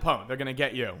Al Capone. They're gonna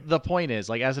get you. The point is,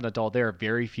 like, as an adult, there are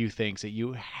very few things that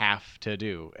you have to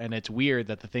do, and it's weird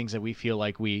that the things that we feel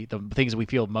the things that we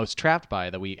feel most trapped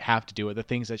by that we have to do are the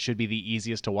things that should be the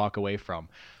easiest to walk away from.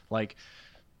 Like,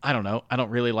 I don't know, I don't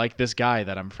really like this guy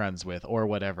that I'm friends with, or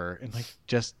whatever, and like,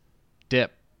 just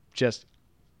dip,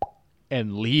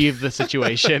 and leave the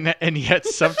situation. And yet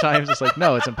sometimes it's like,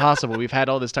 no, it's impossible. We've had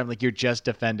all this time. Like, you're just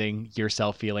defending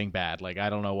yourself feeling bad. Like, I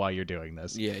don't know why you're doing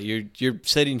this. Yeah, you're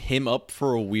setting him up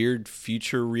for a weird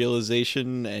future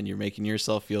realization, and you're making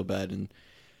yourself feel bad.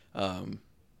 And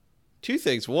two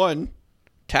things. One,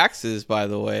 taxes, by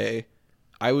the way.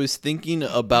 I was thinking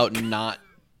about not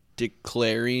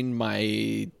declaring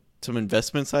some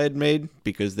investments I had made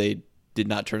because they did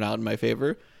not turn out in my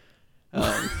favor.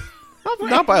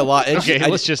 Not by a lot.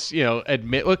 Let's just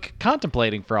admit. Look,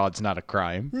 contemplating fraud's not a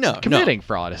crime. No, committing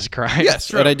fraud is a crime.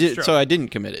 Yes, but I did. So I didn't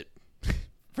commit it.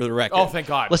 For the record. Oh, thank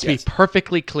God. Let's be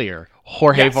perfectly clear.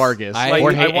 Jorge Vargas. I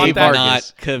want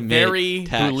Vargas, who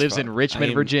lives in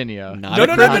Richmond, Virginia. Not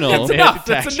a criminal.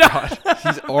 That's enough.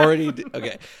 He's already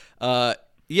okay. I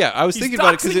was thinking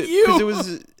about it because it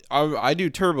was. I do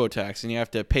TurboTax, and you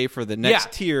have to pay for the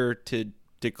next tier to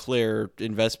declare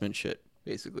investment shit,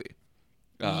 basically.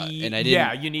 And I didn't.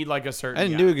 Yeah, you need like a certain. I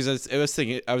didn't do it because I was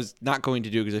thinking I was not going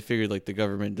to do it because I figured like the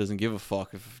government doesn't give a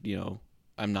fuck if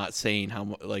I'm not saying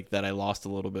how like that I lost a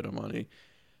little bit of money.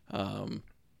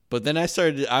 But then I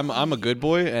started. I'm a good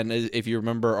boy, and if you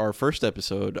remember our first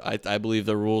episode, I believe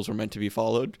the rules were meant to be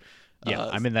followed. Yeah,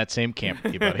 I'm in that same camp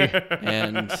with you, buddy.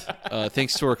 And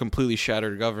thanks to our completely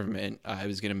shattered government, I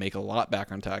was going to make a lot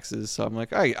back on taxes. So I'm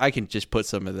like, I can just put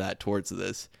some of that towards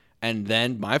this. And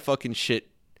then my fucking shit,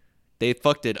 they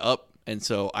fucked it up. And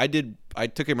so I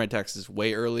took in my taxes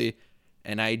way early,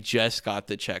 and I just got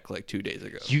the check like 2 days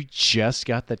ago. You just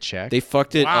got the check? They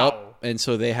fucked it up. And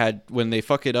so when they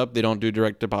fuck it up, they don't do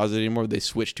direct deposit anymore. They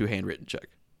switch to handwritten check.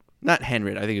 Not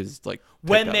handwritten. I think it was like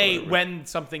when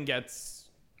something gets.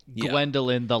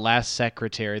 Gwendolyn, the last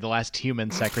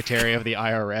human secretary of the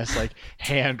IRS, like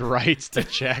hand writes the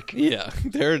check. Yeah,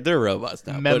 they're robots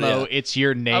now. Memo, it's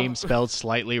your name spelled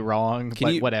slightly wrong,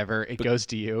 whatever, it goes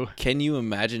to you. Can you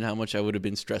imagine how much I would have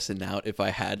been stressing out if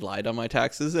I had lied on my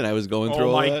taxes and I was going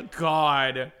through all that? Oh my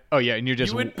God. Oh yeah, and you're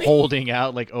just holding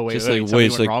out like, oh wait, something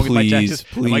went wrong with my taxes.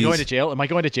 Please. Am I going to jail? Am I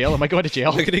going to jail? Am I going to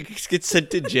jail? I'm gonna get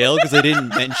sent to jail because I didn't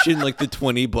mention like the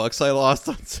 $20 I lost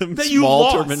on some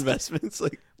small term investments.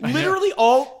 Like literally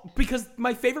because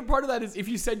my favorite part of that is if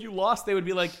you said you lost, they would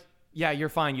be like, yeah, you're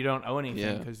fine. You don't owe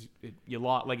anything because you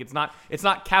lost. Like it's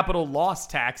not capital loss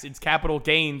tax. It's capital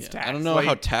gains tax. I don't know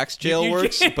how tax jail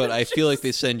works, but I feel like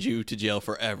they send you to jail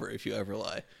forever if you ever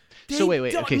lie. So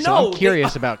wait. Okay, so I'm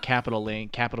curious about capital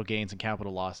gains and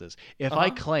capital losses. If I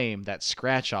claim that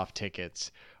scratch-off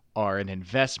tickets are an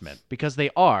investment, because they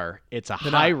are, it's a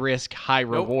high-risk,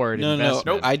 high-reward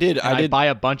investment. I did. I buy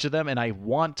a bunch of them, and I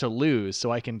want to lose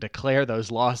so I can declare those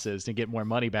losses and get more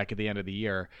money back at the end of the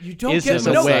year. You don't get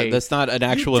a way. That's not an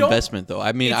actual investment, though.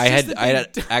 I mean, I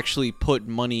had actually put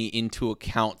money into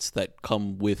accounts that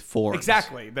come with forms.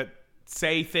 Exactly. That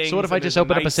say things. So what if I just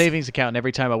open up a savings account and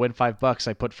every time I win $5,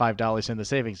 I put $5 in the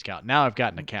savings account? Now I've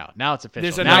got an account. Now it's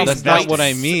official. That's not what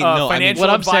I mean. No, what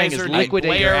I'm saying is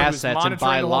liquidate your assets and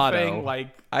buy lotto.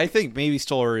 I think maybe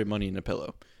stole her money in a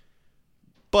pillow.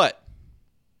 But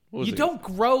you don't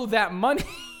grow that money.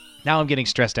 Now I'm getting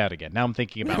stressed out again. Now I'm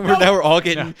thinking about Now we're all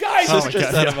getting stressed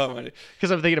out about money.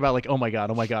 Because I'm thinking about like, oh my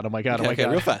God. Okay,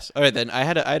 real fast. All right, then I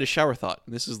had a shower thought.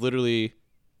 This is literally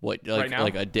like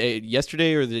a day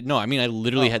yesterday or I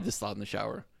literally had this thought in the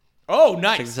shower. Oh,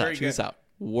 nice. Check this out.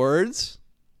 Words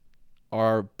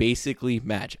are basically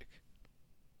magic.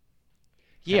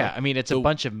 Yeah, I mean it's a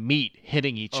bunch of meat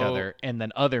hitting each other, and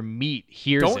then other meat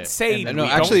hears don't it. Say no,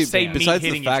 actually, besides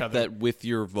the fact that with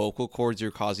your vocal cords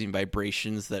you're causing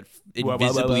vibrations that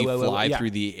invisibly fly through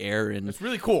the air and it's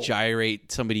really cool.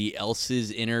 Gyrate somebody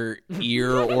else's inner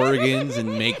ear organs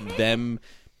and make them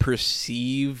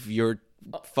perceive your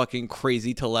fucking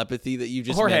crazy telepathy that you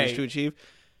just managed to achieve.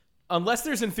 Unless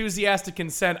there's enthusiastic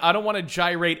consent, I don't want to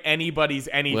gyrate anybody's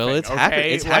anything. Well, it's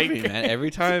happening. It's happening, man.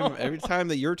 Every time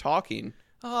that you're talking,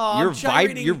 Oh,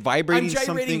 you're vibrating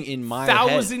something in my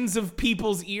thousands head. of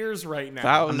people's ears right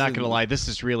now. I'm not gonna lie, this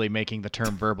is really making the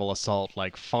term verbal assault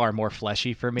like far more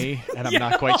fleshy for me, and I'm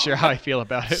not quite sure how I feel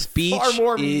about it. Speech Far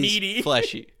more is meaty.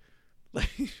 fleshy.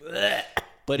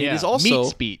 But it is also meat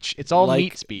speech. It's all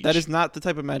meat speech. That is not the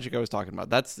type of magic I was talking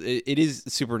about. It is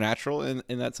supernatural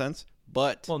in that sense.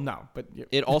 But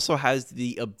it also has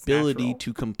the ability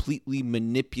to completely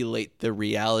manipulate the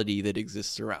reality that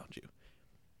exists around you.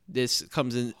 This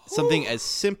comes in something as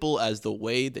simple as the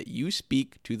way that you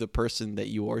speak to the person that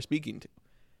you are speaking to.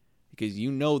 Because you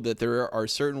know that there are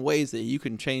certain ways that you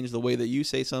can change the way that you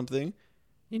say something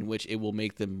in which it will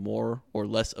make them more or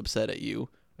less upset at you.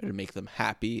 It'll make them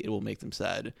happy. It will make them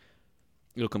sad.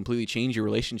 It'll completely change your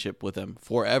relationship with them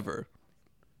forever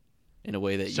in a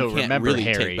way that you can't really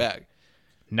take back.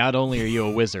 Not only are you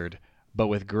a wizard, but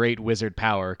with great wizard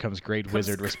power comes great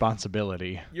wizard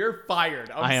responsibility. You're fired.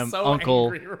 I am so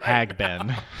Uncle angry right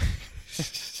Hagben.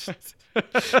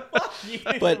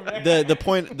 But the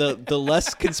point, the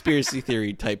less conspiracy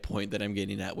theory type point that I'm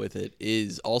getting at with it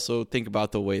is also think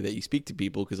about the way that you speak to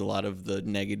people, because a lot of the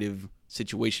negative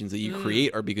situations that you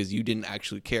create are because you didn't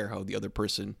actually care how the other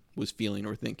person was feeling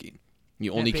or thinking.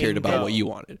 You only cared about what you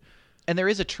wanted. And there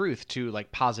is a truth to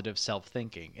like positive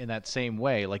self-thinking in that same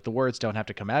way. Like the words don't have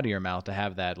to come out of your mouth to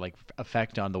have that like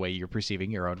effect on the way you're perceiving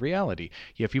your own reality.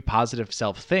 If you positive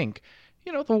self-think,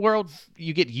 the world,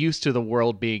 you get used to the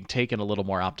world being taken a little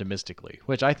more optimistically,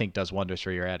 which I think does wonders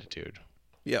for your attitude.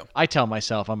 Yeah. I tell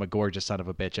myself I'm a gorgeous son of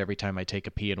a bitch every time I take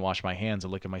a pee and wash my hands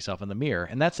and look at myself in the mirror.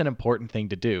 And that's an important thing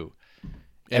to do.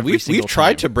 And we've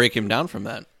tried to break him down from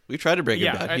that. We tried to break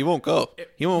him down. He won't go.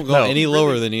 He won't go any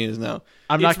lower than he is now.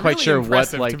 I'm not quite really sure what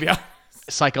to be honest.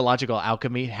 Psychological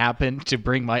alchemy happened to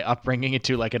bring my upbringing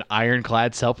into like an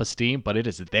ironclad self-esteem, but it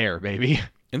is there, baby.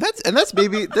 And that's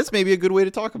maybe a good way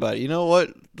to talk about it. You know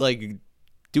what? Like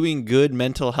doing good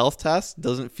mental health tests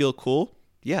doesn't feel cool.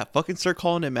 Yeah, fucking start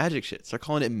calling it magic shit. Start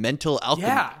calling it mental alchemy.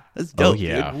 Yeah. That's dope. Oh,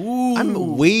 yeah. Dude.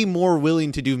 I'm way more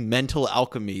willing to do mental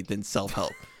alchemy than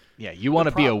self-help. Yeah, you want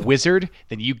to be a wizard,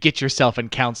 then you get yourself in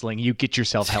counseling, you get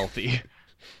yourself healthy.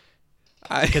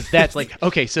 Because that's like,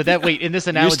 okay, so that, wait, in this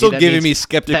analogy, you're still giving me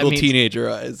skeptical teenager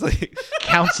eyes.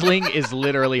 Counseling is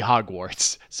literally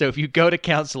Hogwarts. So if you go to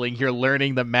counseling, you're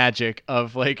learning the magic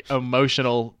of like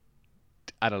emotional,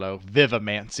 I don't know,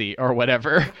 vivamancy or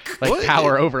whatever, like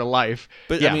power over life.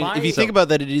 But yeah, I mean, if you think about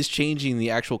that, it is changing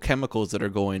the actual chemicals that are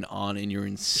going on in your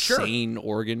insane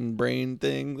organ brain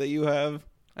thing that you have.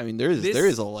 I mean, there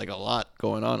is a lot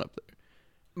going on up there.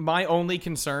 My only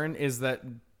concern is that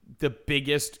the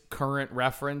biggest current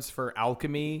reference for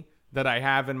alchemy that I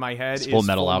have in my head is Full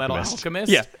Metal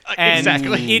Alchemist. Yeah, and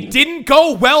exactly. It didn't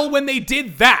go well when they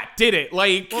did that, did it?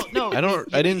 Like, no,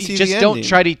 I didn't see just the don't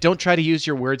ending. don't try to use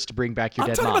your words to bring back your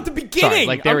dead mom. I'm talking about the beginning. Sorry,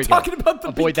 like, there we go. About the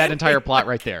Avoid that entire plot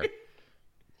right there.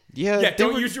 Yeah,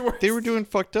 don't use your words. They were doing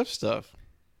fucked up stuff.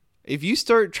 If you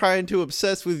start trying to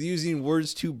obsess with using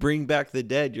words to bring back the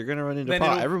dead, you're going to run into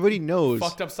problems. Everybody knows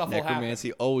fucked up stuff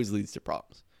necromancy always leads to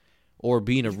problems. Or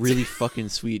being a really fucking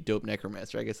sweet, dope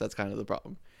necromancer. I guess that's kind of the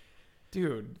problem.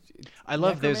 Dude, I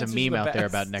love there's a meme out there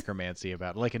about necromancy,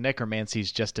 about like a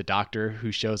necromancy's just a doctor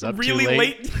who shows up really too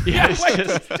late. Yeah, it's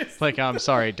just like, I'm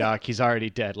sorry, doc, he's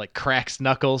already dead. Like cracks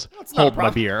knuckles, hold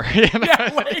my beer.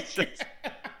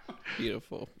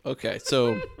 Beautiful. Okay,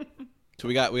 so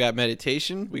we got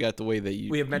meditation. We got the way that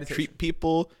you treat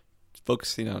people,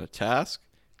 focusing on a task,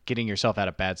 getting yourself out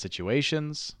of bad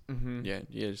situations. Mm-hmm. Yeah,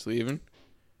 just leaving.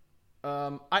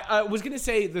 I was gonna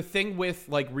say the thing with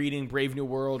like reading Brave New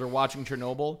World or watching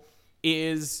Chernobyl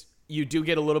is you do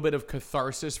get a little bit of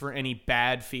catharsis for any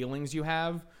bad feelings you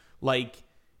have. Like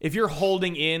if you're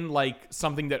holding in like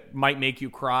something that might make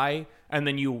you cry, and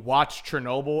then you watch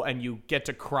Chernobyl and you get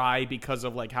to cry because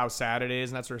of like how sad it is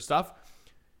and that sort of stuff,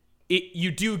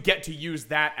 you do get to use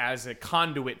that as a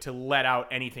conduit to let out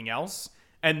anything else.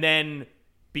 And then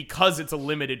because it's a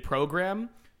limited program,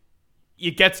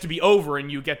 it gets to be over and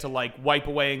you get to like wipe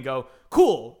away and go,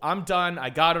 cool, I'm done. I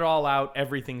got it all out.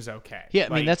 Everything's okay. Yeah,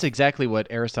 I mean, that's exactly what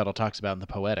Aristotle talks about in the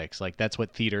Poetics. Like, that's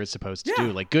what theater is supposed to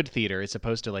do. Like, good theater is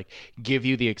supposed to like give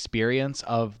you the experience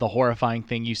of the horrifying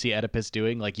thing you see Oedipus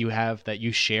doing. Like, you have that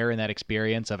you share in that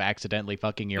experience of accidentally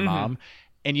fucking your mom.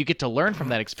 And you get to learn from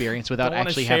that experience without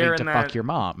actually having to fuck your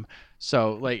mom.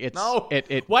 So, like, it's... No.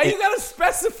 Why you gotta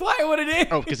specify what it is?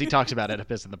 Oh, because he talks about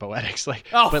Oedipus in the Poetics. Like,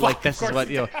 but, like, this is what,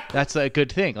 that's a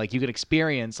good thing. Like, you could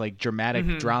experience, like,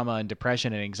 dramatic drama and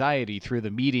depression and anxiety through the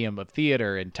medium of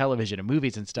theater and television and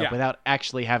movies and stuff without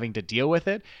actually having to deal with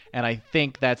it. And I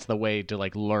think that's the way to,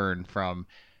 like, learn from,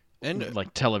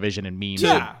 like, television and memes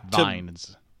and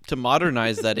Vines. to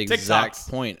modernize that exact TikToks.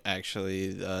 point,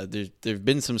 actually, there've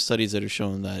been some studies that have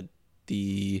shown that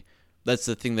that's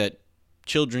the thing that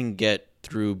children get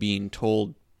through being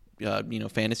told,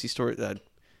 fantasy stories,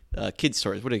 kid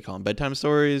stories. What do they call them? Bedtime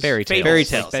stories, Fairy tales. Fairy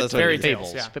tales. Like That's fairy what it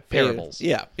is. tales. Fables.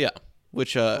 Yeah. Parables. Yeah.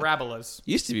 Which Parabolas.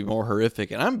 used to be more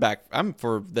horrific, and I'm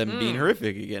for them being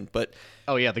horrific again. But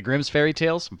Oh yeah, the Grimm's fairy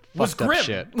tales. Some Was fucked up grim.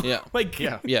 shit. yeah,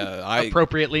 Like,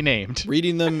 Appropriately named.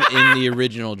 reading them in the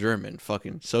original German,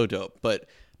 fucking so dope. But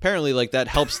apparently, like, that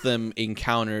helps them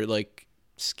encounter like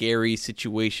scary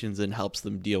situations and helps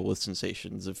them deal with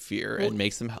sensations of fear and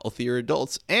makes them healthier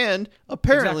adults. And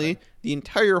apparently, the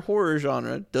entire horror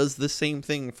genre does the same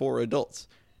thing for adults.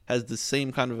 Has the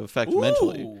same kind of effect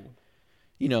mentally. Ooh.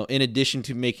 In addition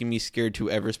to making me scared to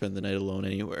ever spend the night alone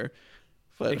anywhere.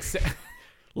 But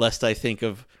lest I think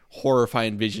of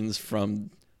horrifying visions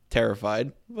from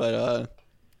Terrified. But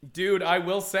Dude, I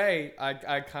will say,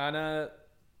 I kind of,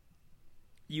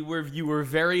 you were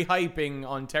very hyping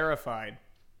on Terrified,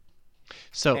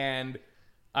 So and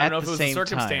I don't know at if the it was a same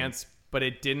circumstance, but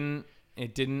it didn't.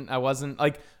 I wasn't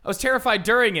like, I was terrified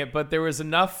during it, but there was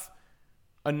enough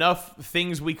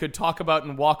things we could talk about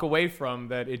and walk away from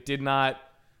that it did not.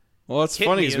 well, it's hit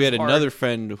funny me because we as had hard. another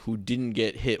friend who didn't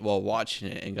get hit while watching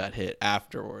it and got hit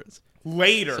afterwards.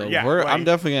 Later, So yeah. I'm right.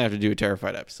 definitely gonna have to do a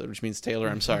Terrified episode, which means Taylor,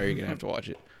 I'm sorry, you're gonna have to watch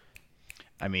it.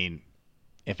 I mean,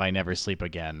 if I never sleep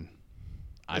again,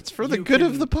 It's for the you good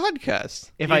of can- the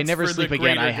podcast. if I It's never for the sleep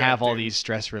again, I greater have good, all dude. these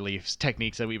stress relief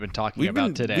techniques that we've been talking We've about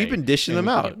been- today. we've been dishing and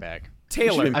them we can out. get back.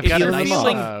 Taylor, I've I've if got Peeling a you're them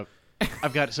nice. off.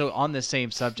 feeling, So on the same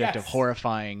subject of Yes.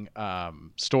 horrifying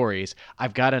stories,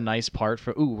 I've got a nice part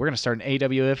for. We're gonna start an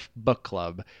AWF book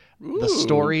club. The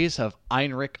stories of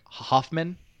Heinrich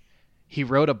Hoffmann. He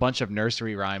wrote a bunch of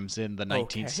nursery rhymes in the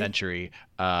 19th century,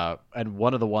 and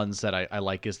one of the ones that I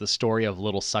like is the story of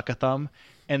Little Suck-a-Thumb,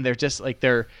 and they're just like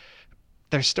they're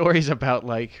stories about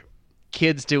like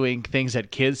kids doing things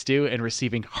that kids do and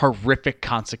receiving horrific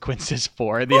consequences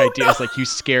for. And the idea is like you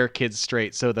scare kids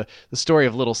straight. So the story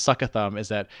of Little Suck-a-Thumb is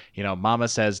that, mama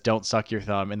says don't suck your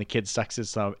thumb, and the kid sucks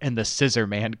his thumb, and the scissor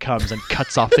man comes and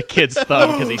cuts off the kid's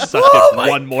thumb because he sucked it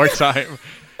one more time.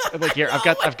 I'm like, here, I've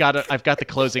got the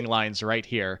closing lines right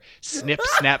here. Snip,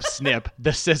 snap, snip.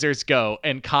 The scissors go,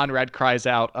 and Conrad cries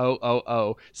out, "Oh, oh,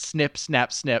 oh!" Snip,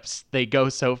 snap, snips. They go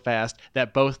so fast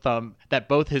that both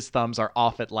his thumbs are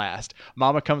off at last.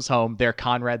 Mama comes home. There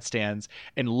Conrad stands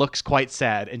and looks quite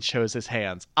sad and shows his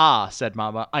hands. "Ah," said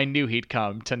Mama, "I knew he'd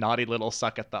come to naughty Little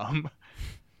Suck-a-Thumb."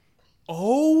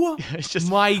 oh It's just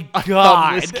my a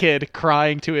god, thumbless kid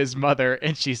crying to his mother,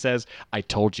 and she says, "I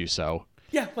told you so."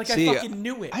 yeah, like See, I fucking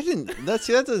knew it. I didn't. That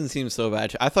doesn't seem so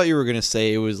bad. I thought you were gonna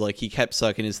say it was like he kept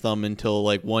sucking his thumb until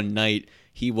like one night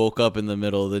he woke up in the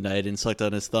middle of the night and sucked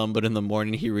on his thumb, but in the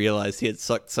morning he realized he had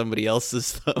sucked somebody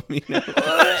else's thumb.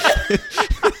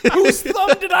 Whose thumb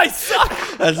did I suck?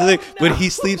 That's the thing. But he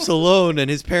sleeps alone, and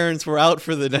his parents were out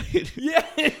for the night. Yeah.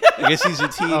 I guess he's a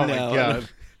teen Oh now. my god.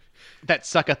 That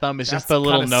Suck-a-Thumb is just That's the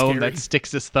little kinda gnome scary. that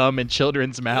sticks his thumb in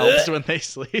children's mouths when they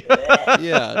sleep.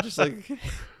 Yeah, just like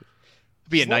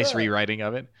Be a nice rewriting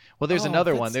of it. Well, there's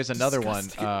another one. that's There's another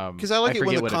disgusting. one. because I like it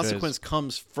when forget the what it is. consequence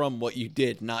comes from what you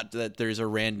did, not that there's a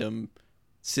random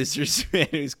scissors man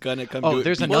who's gonna come. Oh, do it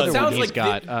there's because- another Well, it one sounds he's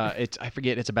like got. I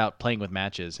forget. It's about playing with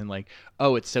matches and like,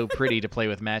 oh, it's so pretty to play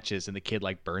with matches, and the kid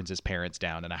like burns his parents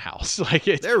down in a house. Like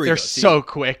There we they're go. See? so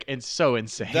quick and so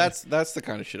insane. That's the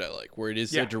kind of shit I like, where it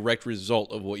is Yeah. a direct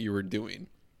result of what you were doing,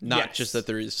 not Yes. just that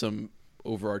there is some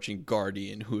overarching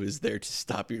guardian who is there to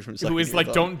stop you from sucking Who is your like,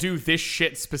 thumb. don't do this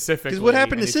shit specifically. Because what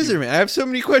happened to and if you- Scissor Man? I have so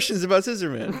many questions about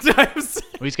Scissor Man.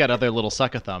 Well, he's got other little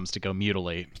Suck-a-Thumbs to go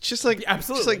mutilate. It's just like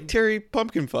Absolutely. just like Terry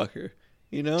Pumpkinfucker.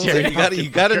 You know, Terry like you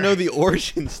got to know the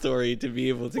origin story to be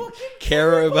able to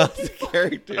care about the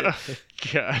character.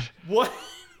 God,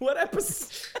 what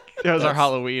episode? that was our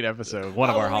Halloween episode. One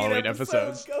of our Halloween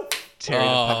episodes. Go. Terry the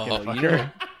Pumpkin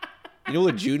Fucker. You know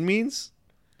what June means?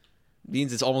 It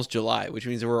means it's almost July, which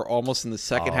means we're almost in the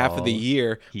second half of the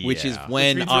year, which is yeah.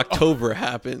 when Which means October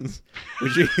happens.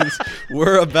 Which means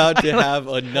we're about to have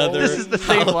another. This is the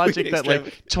same Halloween logic that like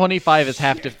extravaganza. 25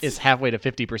 is halfway to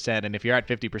 50%, and if you're at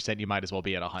 50%, you might as well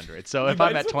be at 100. So if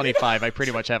I'm might at as well be 25, I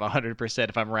pretty much have 100%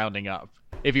 if I'm rounding up.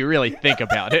 If you really think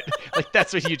about it, like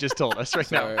that's what you just told us right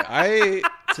Sorry, now.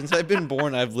 since I've been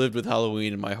born, I've lived with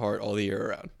Halloween in my heart all the year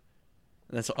around.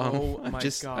 And that's I'm my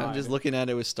just God. looking at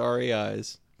it with starry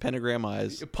eyes, pentagram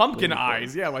eyes, Pumpkin Looking forward.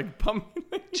 eyes. Yeah, like pumpkin.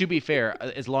 To be fair,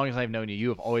 as long as I've known you, you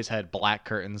have always had black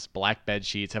curtains, black bed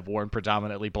sheets, have worn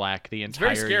predominantly black the very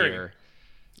entire scary. year.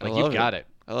 I Like love you've got it.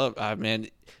 I love, man.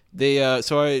 They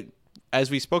so as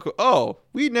we spoke, y'all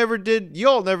never did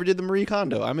the Marie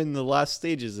Kondo. I'm in the last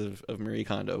stages of Marie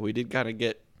Kondo. We did kind of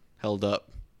get held up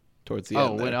towards the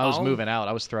end. When I was moving out,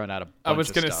 I was throwing out a bunch I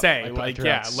was going to say,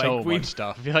 much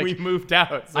stuff. Like, we moved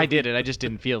out. So I did it. I just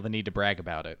didn't feel the need to brag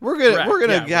about it. We're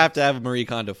gonna have to have a Marie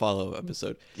Kondo follow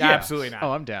episode. Yeah, absolutely not.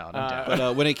 Oh, I'm down.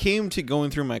 But when it came to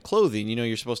going through my clothing,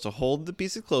 you're supposed to hold the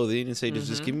piece of clothing and say, does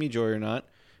this give me joy or not?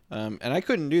 And I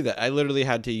couldn't do that. I literally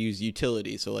had to use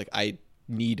utility. So like I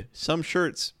need some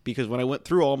shirts because when I went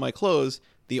through all my clothes,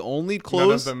 the only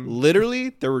clothes,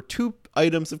 literally, there were 2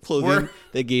 items of clothing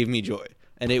that gave me joy.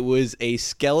 And it was a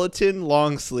skeleton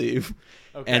long sleeve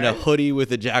and a hoodie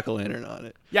with a jack-o'-lantern on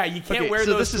it. Yeah, you can't wear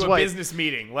those to a business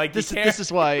meeting. Like this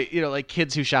is why like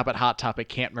kids who shop at Hot Topic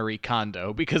can't Marie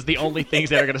Kondo, because the only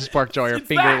things that are going to spark joy are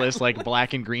fingerless like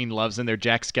black and green loves and their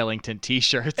Jack Skellington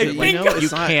T-shirts. You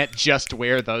can't just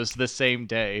wear those the same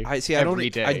day. I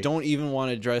don't even want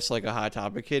to dress like a Hot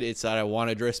Topic kid. It's that I want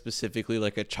to dress specifically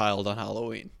like a child on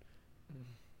Halloween.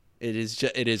 It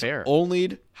is fair.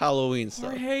 Only Halloween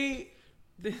stuff.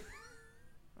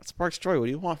 That sparks joy. What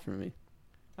do you want from me?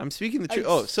 I'm speaking the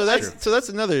truth. So that's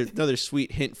another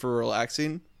sweet hint for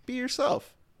relaxing. Be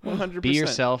yourself. 100%. Be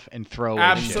yourself and throw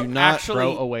away shit. Do not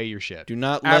throw away your shit. Do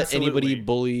not let anybody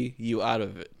bully you out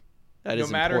of it. That is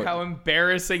important. No matter how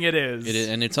embarrassing it is. It is,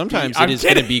 and sometimes it is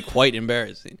going to be quite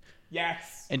embarrassing.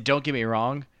 Yes. And don't get me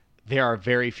wrong, there are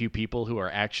very few people who are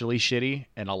actually shitty,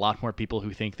 and a lot more people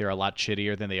who think they're a lot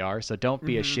shittier than they are. So don't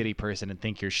be a shitty person and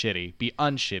think you're shitty. Be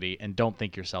unshitty and don't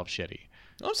think yourself shitty.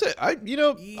 I'm saying,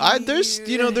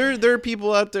 there are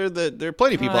people out there there are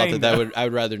plenty of people out there that I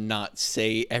would rather not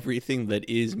say everything that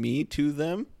is me to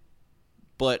them,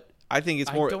 but I think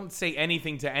it's more. I don't say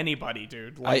anything to anybody,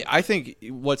 dude. I think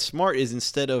what's smart is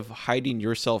instead of hiding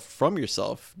yourself from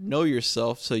yourself, know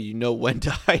yourself so you know when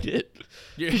to hide it.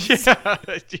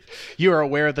 You are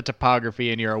aware of the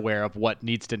topography and you're aware of what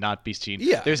needs to not be seen.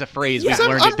 Yeah. There's a phrase we've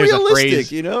learned. There's a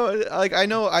phrase, like I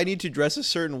know I need to dress a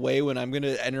certain way when I'm going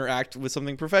to interact with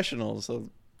something professional. So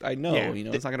I know,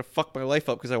 it's not going to fuck my life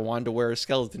up because I wanted to wear a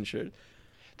skeleton shirt.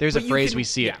 There's a phrase we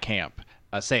see at camp.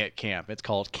 Say at camp. It's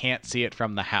called "can't see it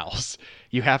from the house."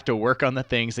 You have to work on the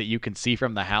things that you can see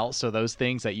from the house. So those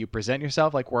things that you present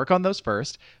yourself, like work on those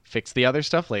first, fix the other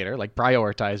stuff later, like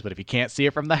prioritize. But if you can't see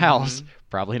it from the house,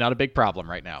 probably not a big problem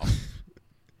right now.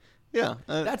 Yeah.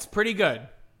 That's pretty good.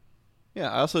 Yeah.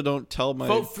 I also don't tell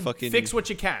my fix what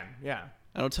you can. Yeah.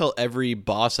 I don't tell every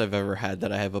boss I've ever had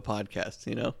that I have a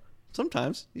podcast,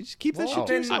 Sometimes you just keep that shit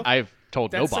to yourself. I've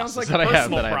told no bosses that I have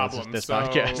this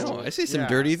podcast. No, I see some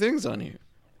dirty things on here.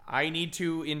 I need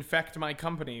to infect my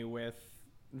company with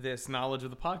this knowledge of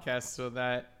the podcast so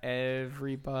that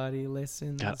everybody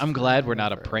listens. God, I'm glad we're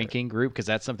not a pranking group, because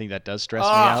that's something that does stress me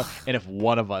out. And if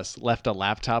one of us left a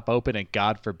laptop open and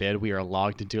God forbid we are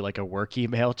logged into like a work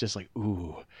email, just like,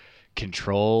 ooh,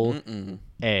 Control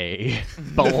A,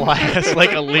 blast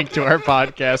like a link to our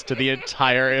podcast to the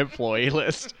entire employee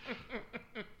list.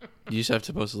 You just have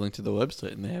to post a link to the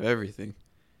website and they have everything.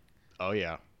 Oh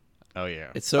yeah.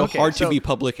 It's so hard to be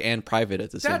public and private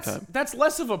at the same time. That's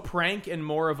less of a prank and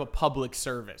more of a public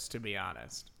service, to be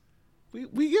honest.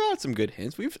 We got some good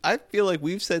hints. I feel like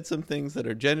we've said some things that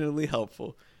are genuinely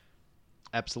helpful.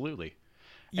 Absolutely.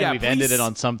 Yeah, and we've ended it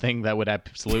on something that would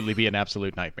absolutely be an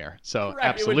absolute nightmare. So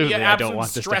absolutely, I don't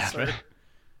want this to happen.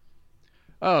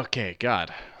 Okay,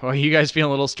 God. Well, you guys feeling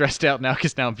a little stressed out now?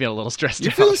 Because now I'm feeling a little stressed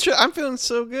out. I'm feeling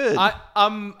so good.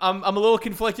 I'm a little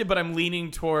conflicted, but I'm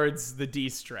leaning towards the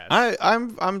de-stress.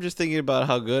 I'm just thinking about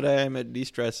how good I am at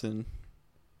de-stressing.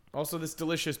 Also, this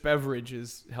delicious beverage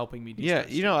is helping me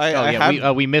de-stress.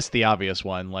 Yeah, we missed the obvious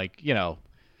one. Like,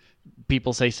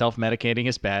 people say self-medicating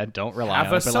is bad. Don't rely on it.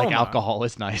 But like alcohol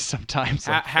is nice sometimes.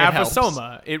 Have a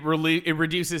Soma. It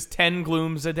reduces 10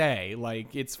 glooms a day.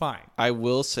 Like, it's fine. I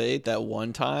will say that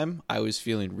one time I was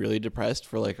feeling really depressed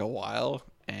for like a while,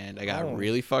 and I got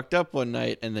really fucked up one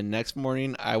night, and the next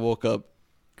morning I woke up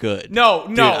good. No,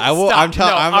 dude, stop.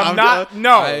 I'm not.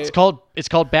 No, it's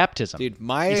called baptism. Dude,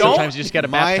 sometimes you just gotta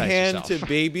baptize my hand yourself. to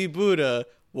baby Buddha.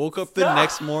 Woke up the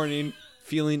next morning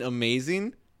feeling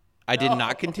amazing. I did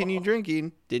not continue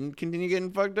drinking. Didn't continue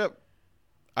getting fucked up.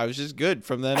 I was just good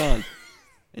from then on.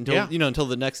 Until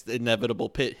the next inevitable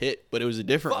pit hit, but it was a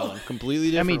different one,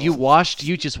 completely different. I mean,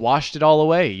 you just washed it all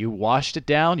away. You washed it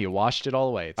down. You washed it all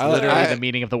away. It's literally the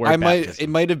meaning of the word baptism. It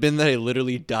might have been that I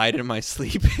literally died in my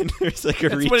sleep, and there's like a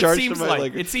recharge. What it seems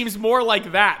like. It seems more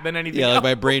like that than anything. Yeah, else. like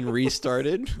my brain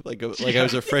restarted, like I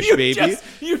was a fresh baby.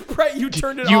 You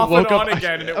turned it off and on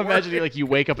again. And imagine you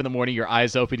wake up in the morning, your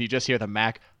eyes open, you just hear the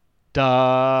Mac.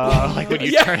 duh, like when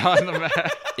you turn on the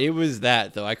map. It was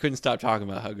that though. I couldn't stop talking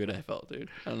about how good I felt, dude.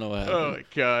 I don't know what happened. Oh my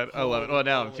god, I love it. Well,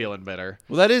 now I'm feeling better.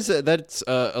 Well, that's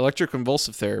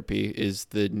electroconvulsive therapy is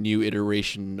the new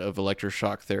iteration of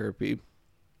electroshock therapy,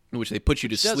 in which they put you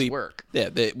to sleep. Does work. Yeah,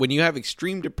 when you have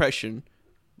extreme depression,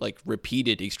 like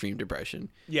repeated extreme depression,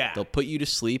 they'll put you to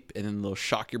sleep and then they'll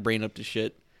shock your brain up to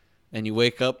shit, and you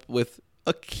wake up with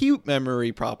acute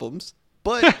memory problems,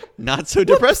 but not so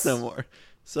depressed no more.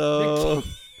 So,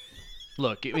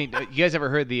 look, I mean, you guys ever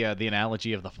heard the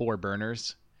analogy of the 4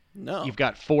 burners? No. You've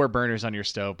got 4 burners on your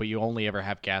stove, but you only ever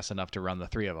have gas enough to run the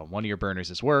 3 of them. One of your burners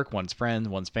is work, one's friends,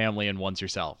 one's family, and one's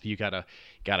yourself. You gotta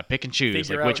pick and choose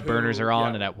like which burners are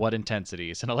on and at what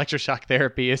intensities. And electroshock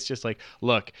therapy is just like,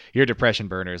 look, your depression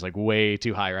burner is like way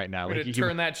too high right now. We're like gonna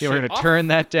turn that shit we're gonna off. turn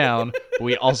that down, but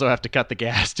we also have to cut the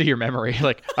gas to your memory.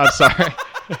 Like, I'm sorry.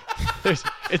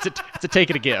 It's a take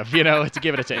and a give, it's a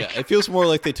give and a take. Yeah, it feels more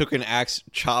like they took an axe,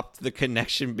 chopped the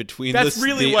connection between That's the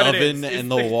really what it oven is. and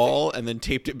the wall, and then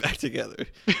taped it back together.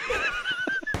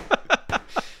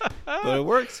 But it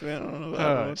works, man. I don't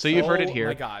know. So you've heard it here.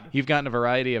 My God. You've gotten a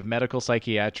variety of medical,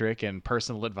 psychiatric, and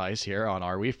personal advice here on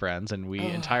Are We Friends, and we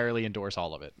entirely endorse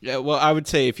all of it. Yeah, well, I would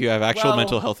say if you have actual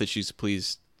mental health issues,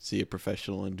 please see a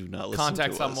professional and do not listen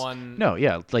Contact to us. someone. No,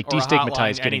 yeah, like or a destigmatize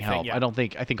hotline, getting anything, help.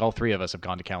 yeah. I think all 3 of us have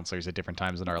gone to counselors at different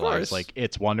times in our course. lives. Like,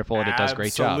 it's wonderful and it does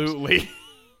great jobs. Absolutely.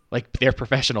 Like, they're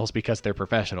professionals because they're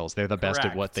professionals. They're the best at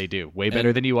Correct. what they do. Way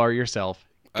better than you are yourself.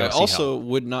 Go I see also help.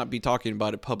 would not be talking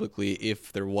about it publicly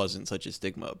if there wasn't such a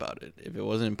stigma about it. If it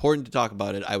wasn't important to talk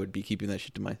about it, I would be keeping that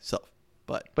shit to myself.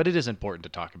 But it is important to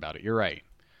talk about it. You're right.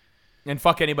 And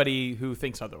fuck anybody who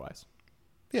thinks otherwise.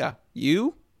 yeah,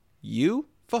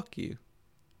 fuck you.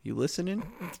 You listening?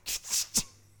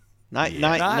 Not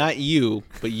you,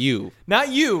 but you. Not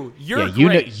you. You're Yeah,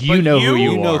 great. you know who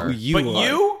you You know are. who you But are.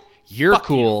 you? You're Fuck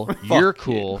cool. You're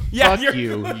cool. Yeah, Fuck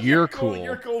you. You're cool.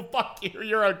 You're cool. Fuck you.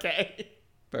 You're okay.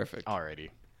 Perfect. Alrighty.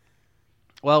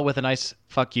 Well, with a nice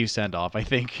fuck you send off, I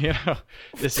think,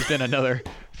 this has been another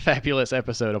fabulous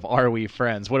episode of Are We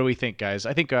Friends? What do we think, guys?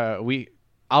 I think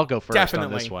I'll go first on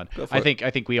Definitely. this one. Go for I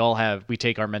it. think we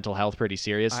take our mental health pretty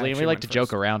seriously, and we like to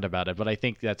joke around about it, but I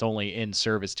think that's only in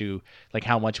service to like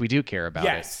how much we do care about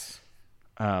Yes.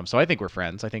 it. So I think we're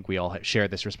friends. I think we all share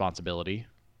this responsibility.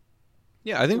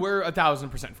 Yeah, I think We're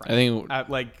 1,000% friends. I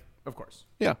think of course.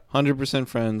 100%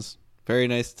 friends. Very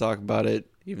nice to talk about it,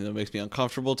 even though it makes me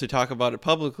uncomfortable to talk about it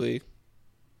publicly.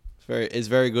 It's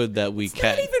very good that we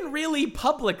can. Not even really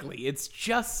publicly. It's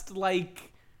just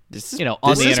like This is, on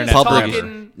this the is internet public.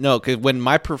 forever. No, because when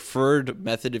my preferred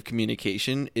method of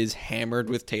communication is hammered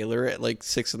with Taylor at like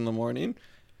 6 a.m,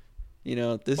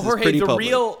 this is Jorge, pretty the public.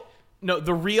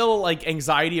 the real like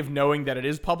anxiety of knowing that it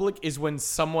is public is when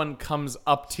someone comes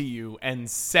up to you and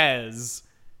says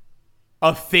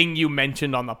a thing you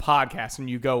mentioned on the podcast and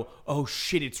you go, oh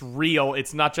shit, it's real.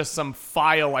 It's not just some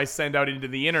file I send out into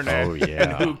the internet. Oh, yeah.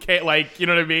 And who can't, you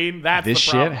know what I mean? That's This the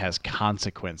shit problem. has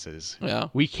consequences. Yeah.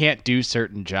 We can't do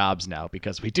certain jobs now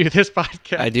because we do this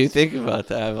podcast. I do think about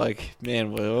that. I'm like, man,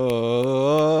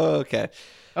 okay.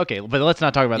 Okay, but let's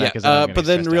not talk about that because but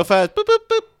then real fast. Boop, boop,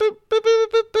 boop, boop, boop, boop,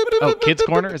 boop, boop, Oh, boop, Kids boop,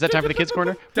 Corner? boop, Is that time for the Kids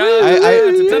Corner?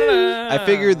 I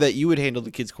figured that you would handle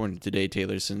the Kids Corner today,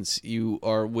 Taylor, since you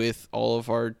are with all of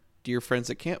our dear friends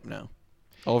at camp now.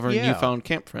 All of our newfound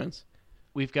camp friends.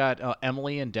 We've got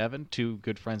Emily and Devin, 2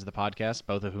 good friends of the podcast,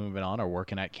 both of whom have been on, are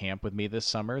working at camp with me this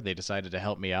summer. They decided to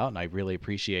help me out, and I really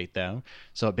appreciate them.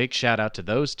 So a big shout out to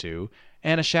those 2,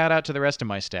 and a shout out to the rest of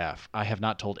my staff. I have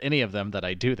not told any of them that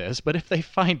I do this, but if they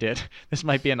find it, this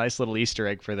might be a nice little Easter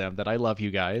egg for them that I love you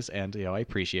guys, and I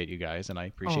appreciate you guys, and I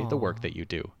appreciate the work that you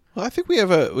do. Well, I think we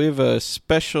have a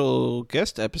special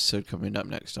guest episode coming up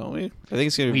next, don't we? I think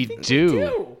it's gonna be. We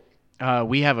do.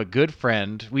 We have a good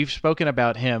friend. We've spoken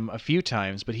about him a few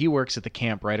times, but he works at the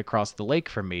camp right across the lake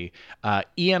from me.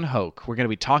 Ian Hoke. We're going to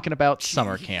be talking about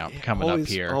summer camp coming up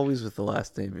here. Always with the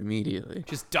last name immediately.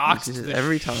 Just doxed Just the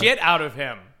every time. shit out of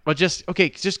him. Well, just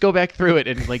go back through it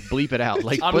and bleep it out. I'm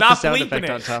Put the not sound bleeping effect it.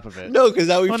 on top of it. No, because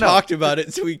now we've Oh, no. talked about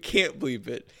it, so we can't bleep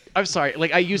it. I'm sorry.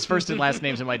 I use first and last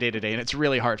names in my day to day, and it's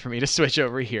really hard for me to switch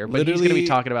over here. But he's going to Literally- be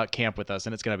talking about camp with us,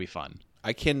 and it's going to be fun.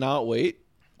 I cannot wait.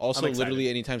 Also, I'm excited. literally,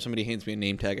 anytime somebody hands me a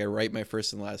name tag, I write my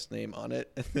first and last name on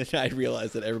it, and then I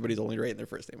realize that everybody's only writing their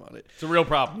first name on it. It's a real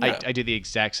problem. I do the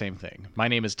exact same thing. My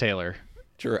name is Taylor.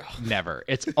 Jarrell. Never.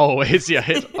 It's always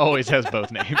it always has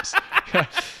both names.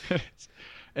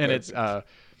 And it's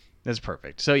That's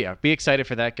perfect. So yeah, be excited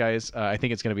for that, guys. I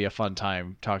think it's going to be a fun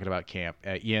time talking about camp.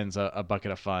 Ian's a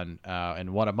bucket of fun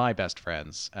and one of my best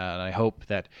friends. And I hope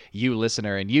that you,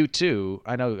 listener, and you too.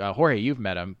 I know Jorge, you've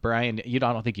met him. Brian, I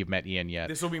don't think you've met Ian yet.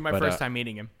 This will be my first time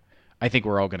meeting him. I think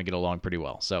we're all going to get along pretty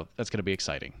well. So that's going to be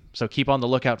exciting. So keep on the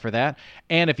lookout for that.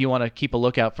 And if you want to keep a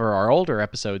lookout for our older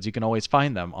episodes, you can always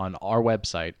find them on our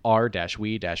website,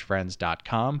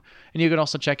 r-we-friends.com. And you can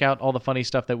also check out all the funny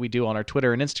stuff that we do on our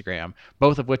Twitter and Instagram,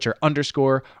 both of which are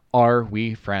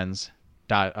 _are-we-friends.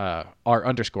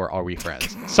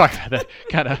 _are-we-friends. Sorry, that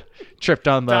kind of tripped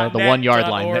on the 1 yard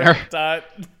line there.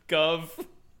 .gov.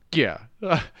 Yeah.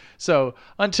 So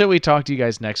until we talk to you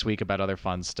guys next week about other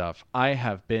fun stuff, I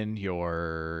have been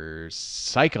your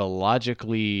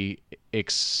psychologically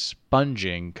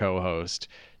expunging co-host,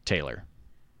 Taylor.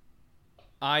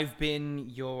 I've been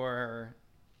your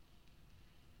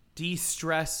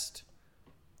de-stressed,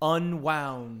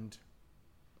 unwound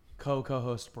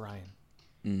co-host,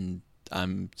 Brian.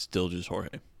 I'm still just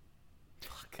Jorge.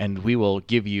 And we will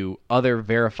give you other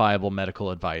verifiable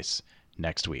medical advice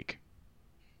next week.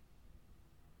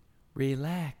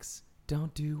 Relax.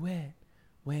 Don't do it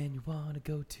when you want to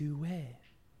go to it.